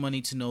too much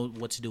money to know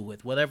what to do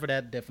with, whatever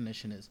that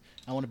definition is,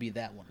 I want to be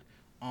that one.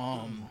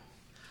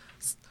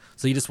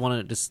 So you just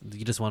want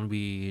to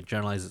be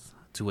generalized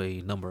to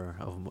a number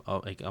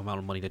of like amount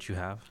of money that you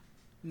have.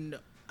 No,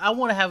 I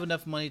want to have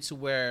enough money to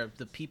where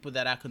the people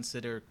that I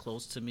consider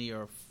close to me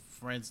or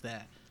friends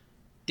that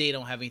they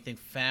don't have anything,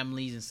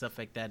 families and stuff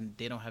like that, and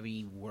they don't have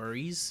any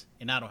worries,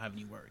 and I don't have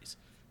any worries.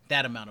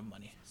 That amount of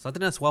money. So I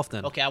think that's wealth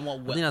then. Okay, I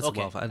want wealth. think that's Okay,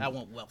 wealth. I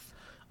want wealth.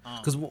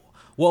 Because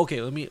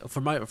okay, let me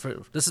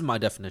this is my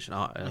definition.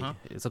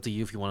 It's up to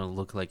you if you want to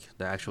look like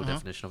the actual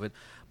definition of it.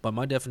 But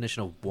my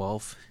definition of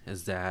wealth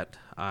is that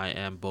I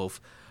am both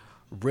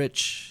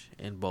rich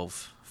in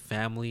both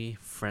family,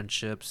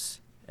 friendships,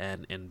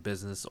 and in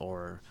business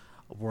or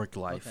work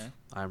life. Okay.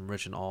 I'm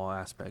rich in all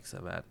aspects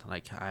of that.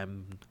 Like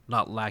I'm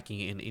not lacking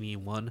in any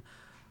one.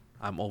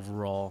 I'm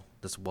overall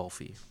just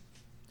wealthy.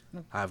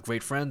 I have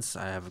great friends.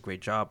 I have a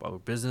great job, a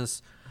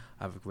business.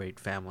 I have a great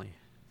family.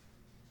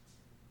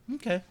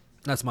 Okay.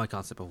 That's my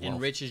concept of wealth.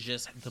 And rich is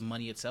just the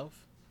money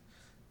itself,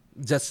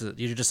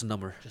 You're just a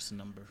number. just a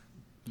number.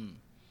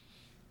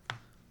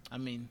 I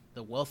mean,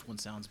 the wealth one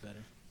sounds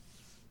better.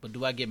 But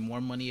do I get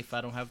more money if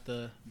I don't have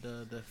the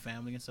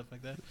family and stuff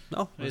like that?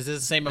 No, Is it the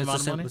same it's the amount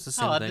of same- money? it's the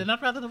same Oh, thing. then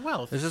I'd rather the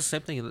wealth. it's just the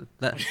same thing.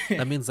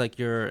 That means like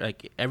you're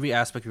like every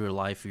aspect of your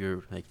life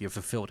you're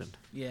fulfilled in.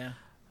 Yeah.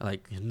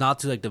 Like not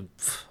to like the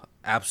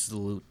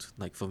absolute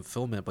like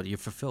fulfillment, but you're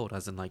fulfilled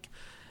as in like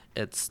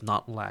it's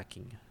not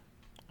lacking.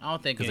 I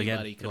don't think Because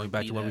anybody again, could going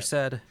back beat to what we that.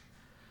 said,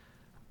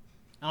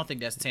 I don't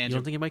think that's you tangible.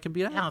 don't think anybody can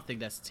beat I that? don't think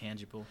that's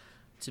tangible.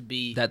 To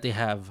be That they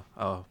have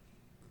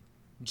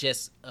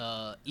just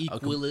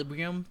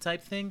equilibrium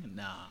type thing?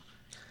 Nah.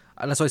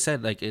 that's why I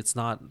said like it's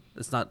not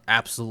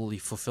absolutely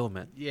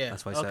fulfillment. Yeah,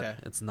 That's why I said okay.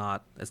 it's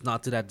not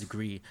to that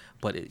degree,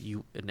 but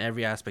you in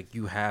every aspect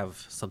you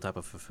have some type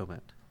of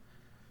fulfillment.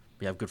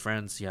 You have good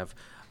friends, you have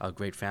a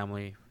great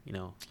family, you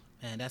know,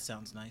 Man, that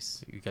sounds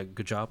nice. you got a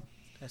good job.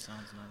 That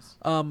sounds nice.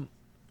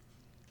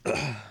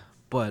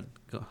 But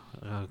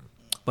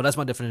that's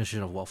my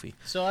definition of wealthy.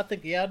 So I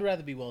think, yeah, I'd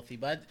rather be wealthy.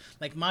 But,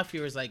 like, my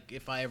fear is, like,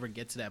 if I ever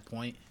get to that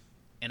point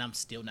and I'm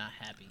still not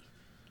happy.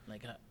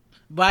 Like,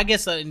 but I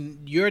guess in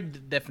your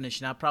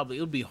definition, it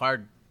would be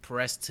hard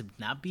pressed to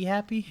not be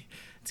happy,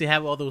 to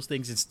have all those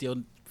things and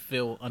still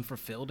feel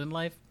unfulfilled in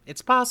life.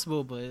 It's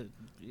possible, but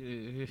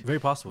Very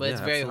possible. it's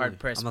yeah, very absolutely. hard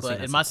pressed. I'm not But saying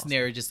in that's my impossible.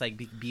 scenario, just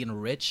like being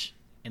rich,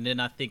 and then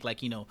I think like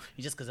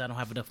just because I don't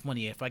have enough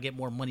money, if I get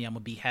more money, I'm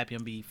gonna be happy, I'm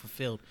gonna be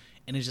fulfilled,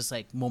 and it's just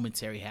like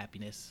momentary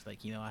happiness. Like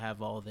I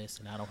have all this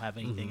and I don't have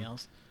anything Mm-hmm.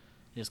 else.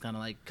 Just kind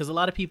of like because a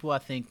lot of people I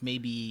think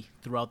maybe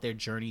throughout their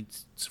journey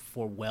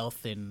for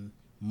wealth and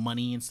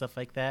money and stuff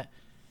like that,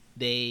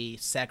 they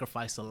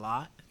sacrifice a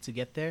lot to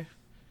get there.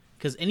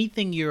 Because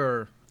anything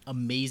you're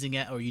amazing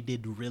at or you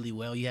did really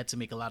well, you had to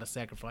make a lot of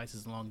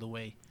sacrifices along the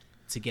way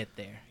to get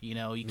there. You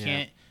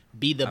can't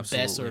be the best or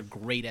Absolutely.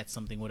 great at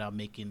something without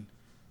making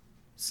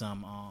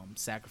some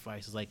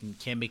sacrifices. Like you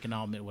can't make an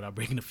omelet without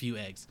breaking a few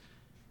eggs.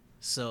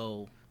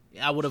 So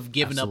I would have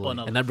given up on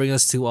And that brings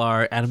us to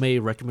our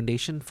anime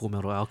recommendation, Full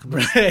Metal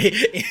Alchemist,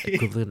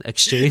 Equivalent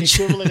Exchange.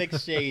 equivalent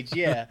exchange.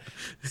 Yeah.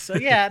 So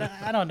yeah,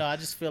 I don't know. I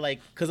just feel like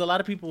because a lot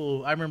of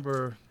people. I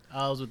remember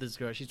I was with this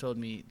girl. She told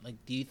me like,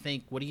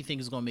 what do you think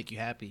is gonna make you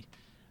happy?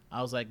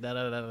 I was like, da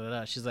da da da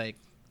da. She's like,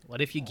 what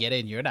if you get it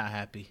and you're not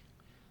happy?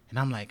 And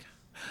I'm like,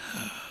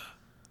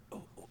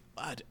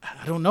 I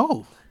don't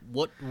know.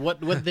 What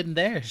then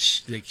there?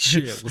 Like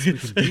shit, what's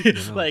making deep, you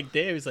know? Like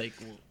there, he's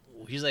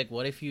like,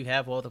 what if you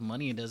have all the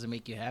money and it doesn't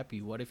make you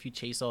happy? What if you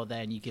chase all that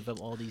and you give up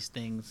all these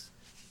things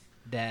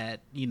that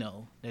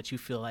that you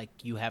feel like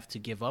you have to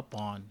give up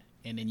on,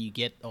 and then you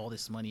get all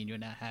this money and you're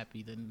not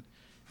happy?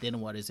 Then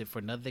what is it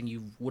for nothing?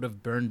 You would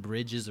have burned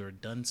bridges or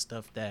done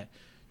stuff that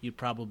you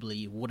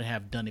probably wouldn't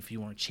have done if you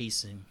weren't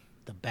chasing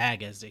the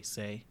bag, as they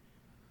say.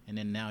 And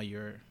then now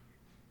you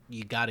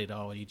got it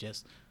all and you're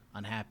just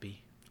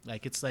unhappy.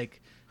 Like it's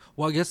like,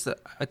 Well, I guess I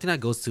think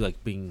that goes to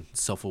like being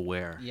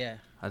self-aware. yeah,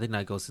 I think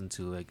that goes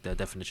into like the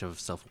definition of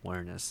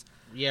self-awareness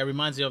yeah. It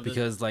reminds you of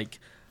because like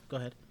Go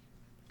ahead.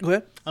 go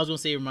ahead. I was gonna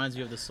say it reminds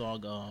you of the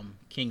song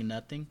 "King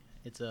Nothing."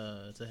 It's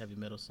a heavy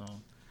metal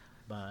song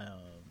by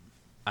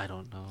I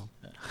don't know.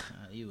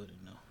 you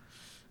wouldn't know.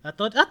 I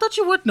thought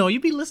you would know.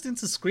 You'd be listening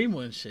to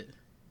Screamo and shit.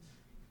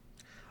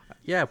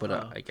 Yeah, but I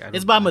don't,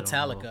 It's by I don't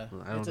Metallica.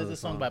 know. I don't It's know a the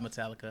song by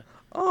Metallica.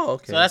 Oh,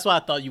 okay. So that's why I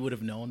thought you would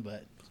have known,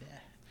 but yeah.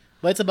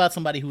 But it's about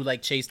somebody who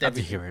like chased I have to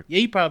everything. hear it. Yeah,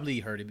 you probably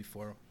heard it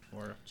before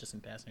or just in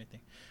past or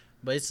anything.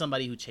 But it's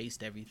somebody who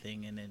chased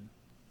everything and then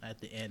at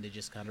the end they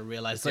just kind of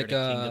realized It's they're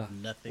like, the king of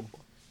nothing.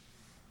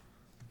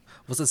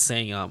 What's it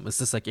saying? It's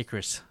just like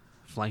Icarus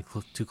flying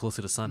too close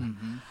to the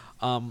sun.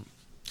 Mm-hmm.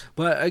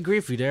 But I agree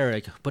with you there.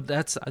 Like, but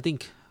that's I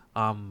think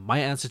my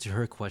answer to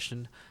her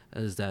question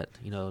is that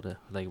the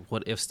like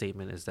what if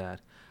statement is that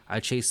I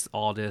chase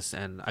all this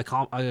and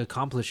I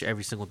accomplish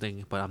every single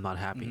thing, but I'm not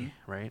happy,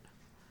 Mm-hmm. right?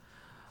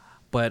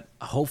 But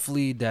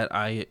hopefully that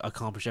I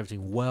accomplish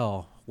everything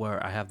well,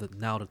 where I have the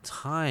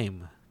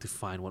time to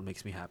find what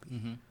makes me happy.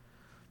 Mm-hmm.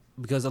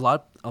 Because a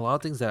lot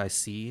of things that I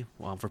see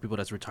for people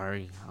that's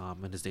retiring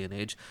in this day and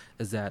age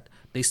is that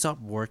they stop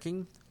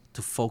working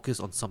to focus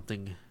on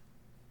something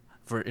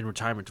in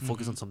retirement to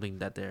focus on something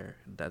that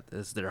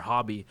is their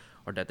hobby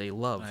or that they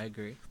love. I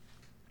agree.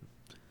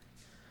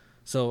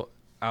 So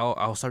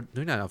I'll start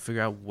doing that. I'll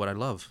figure out what I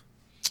love.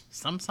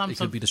 Sometimes It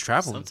could be just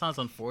traveling. Sometimes,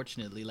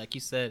 unfortunately, like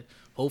you said,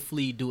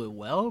 hopefully you do it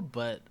well,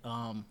 but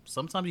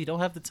sometimes you don't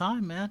have the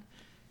time, man.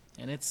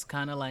 And it's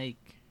kind of like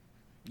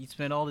you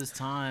spend all this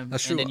time,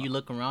 That's and true. then you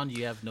look around,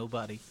 you have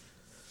nobody.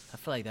 I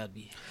feel like that'd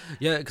be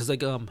Yeah, because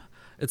like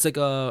it's like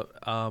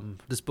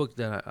this book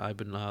that I've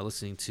been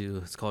listening to.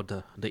 It's called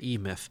the E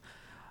Myth.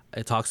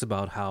 It talks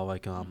about how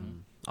like a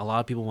lot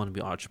of people want to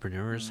be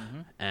entrepreneurs,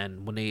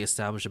 and when they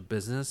establish a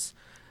business,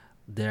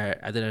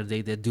 they're at the end of the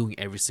day they're doing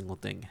every single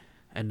thing,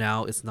 and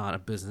now it's not a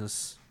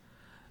business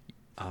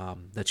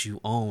that you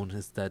own;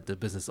 it's that the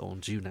business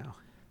owns you now,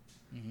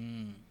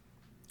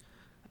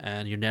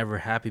 and you're never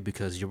happy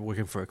because you're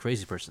working for a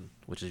crazy person,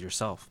 which is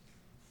yourself.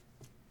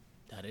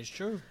 That is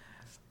true.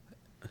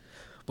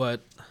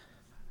 But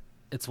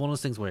it's one of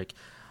those things where, like,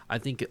 I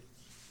think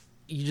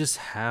you just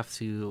have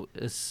to.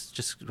 It's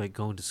just like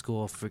going to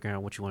school, figuring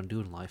out what you want to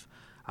do in life.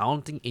 I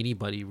don't think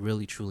anybody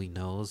really truly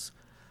knows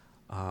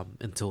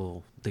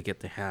until they get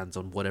their hands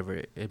on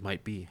whatever it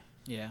might be.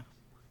 Yeah,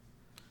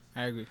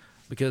 I agree.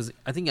 Because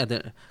I think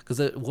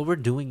what we're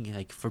doing,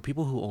 like for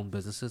people who own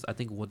businesses, I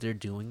think what they're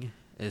doing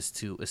is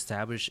to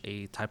establish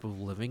a type of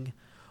living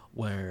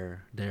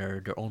where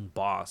they're their own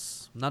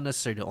boss, not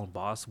necessarily their own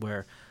boss,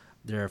 where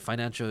their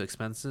financial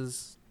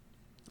expenses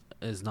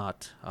is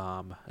not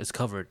is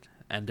covered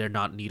and they're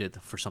not needed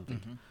for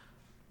something.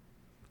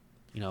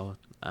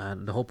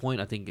 And the whole point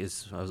I think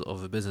is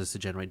of a business to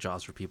generate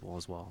jobs for people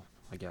as well,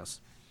 I guess.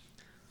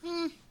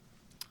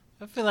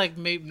 I feel like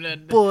maybe. I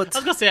But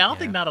was gonna say I don't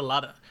think not a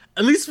lot of.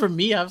 At least for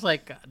me, I was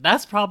like,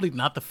 that's probably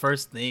not the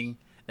first thing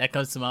that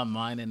comes to my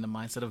mind in the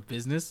mindset of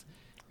business.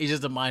 It's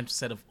just the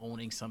mindset of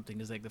owning something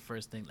is like the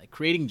first thing. Like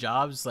creating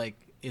jobs, like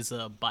is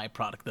a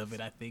byproduct of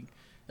it. I think,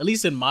 at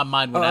least in my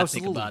mind when I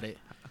think about it.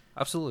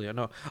 Absolutely, I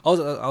know.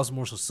 I was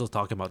more so still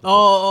talking about.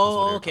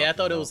 Okay. I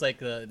thought it was like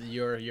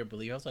your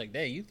belief. I was like,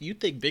 hey, you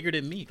think bigger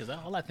than me because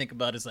all I think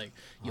about is like,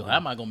 yo, how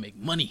am I gonna make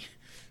money?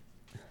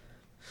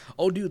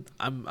 Oh, dude,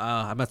 I'm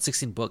at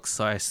 16 books,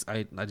 so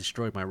I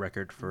destroyed my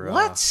record for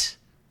What?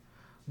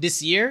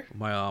 This year?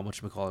 my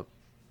whatchamacallit.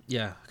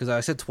 Yeah, because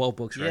I said 12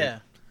 books, right? Yeah.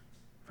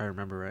 If I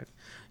remember right.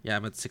 Yeah,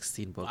 I'm at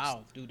 16 books.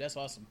 Wow, dude, that's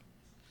awesome.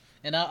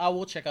 And I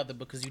will check out the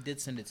book because you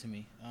did send it to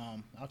me.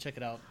 I'll check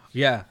it out.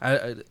 Yeah,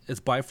 it's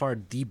by far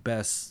the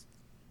best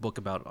book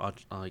about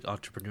like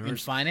entrepreneurs. In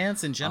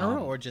finance in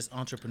general, or just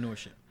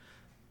entrepreneurship?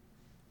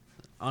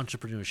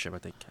 Entrepreneurship, I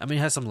think. I mean,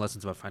 it has some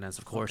lessons about finance,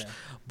 of course, Okay.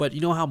 but you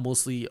know how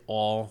mostly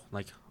all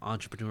like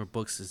entrepreneur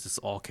books is just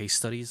all case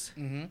studies.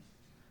 Mm-hmm.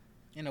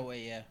 In a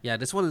way, yeah. Yeah,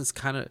 this one is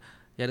kind of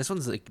this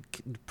one's like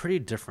pretty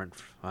different,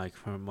 like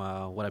from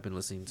what I've been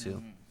listening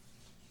to.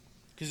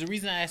 Because the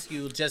reason I ask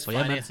you just But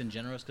yeah, finance in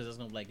general is because I was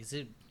gonna like, is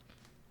it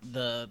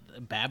the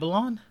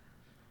Babylon?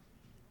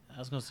 I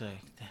was gonna say.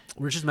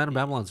 Richest Man in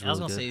Babylon's really I was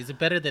gonna good. say, is it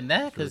better than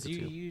that? Because Really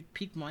good too. you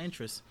piqued my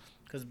interest.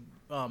 Because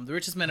the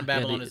Richest Man in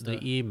Babylon the, is the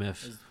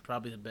E-Myth. is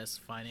probably the best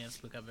finance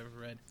book I've ever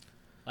read.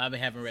 I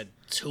haven't read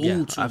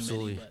too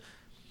absolutely. many, but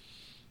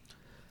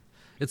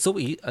It's so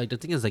easy. Like, the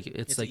thing is, like,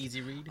 it's like an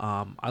easy read.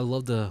 I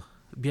love that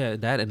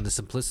and the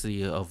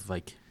simplicity of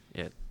like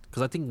it,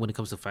 because I think when it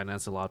comes to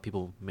finance, a lot of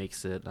people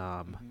makes it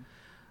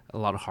a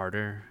lot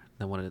harder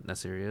than what it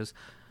necessarily is.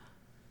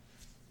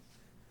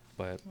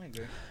 But I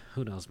agree.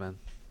 who knows, man?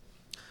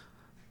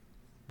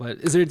 But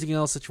is there anything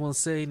else that you want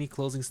to say? Any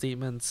closing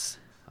statements?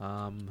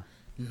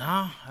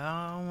 Nah,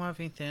 I don't have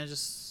anything.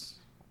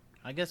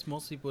 I guess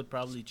most people would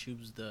probably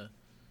choose the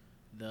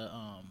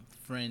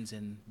friends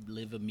and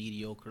live a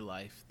mediocre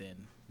life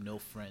than no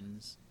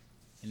friends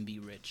and be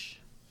rich.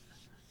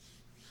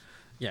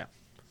 Yeah,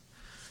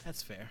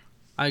 That's fair.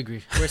 I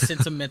agree. We're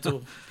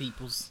sentimental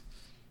peoples.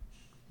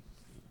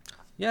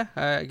 Yeah,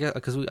 I guess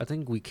because I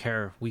think we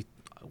care.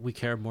 We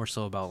care more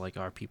so about like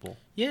our people.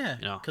 Yeah,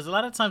 You know. because a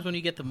lot of times when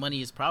you get the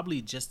money, it's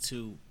probably just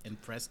to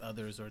impress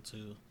others or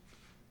to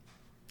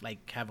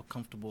like have a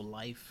comfortable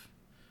life.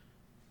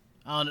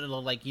 I don't know,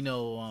 like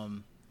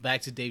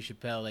back to Dave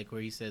Chappelle, like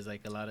where he says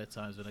like a lot of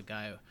times when a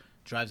guy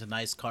drives a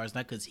nice car, it's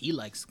not because he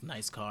likes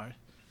nice cars,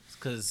 it's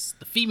because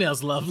the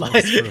females love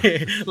like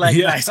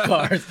Yeah. nice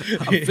cars.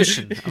 I'm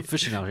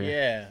fishing out here.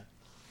 Yeah,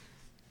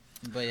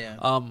 but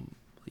yeah,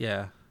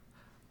 Yeah.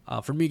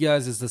 For me,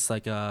 guys, it's just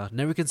like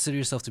never consider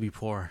yourself to be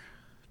poor.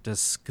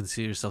 Just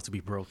consider yourself to be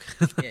broke.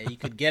 yeah, you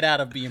could get out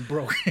of being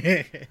broke.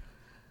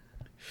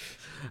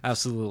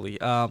 Absolutely.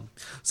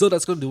 So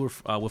that's gonna do it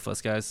with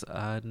us, guys,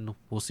 and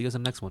we'll see you guys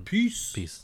in the next one. Peace. Peace.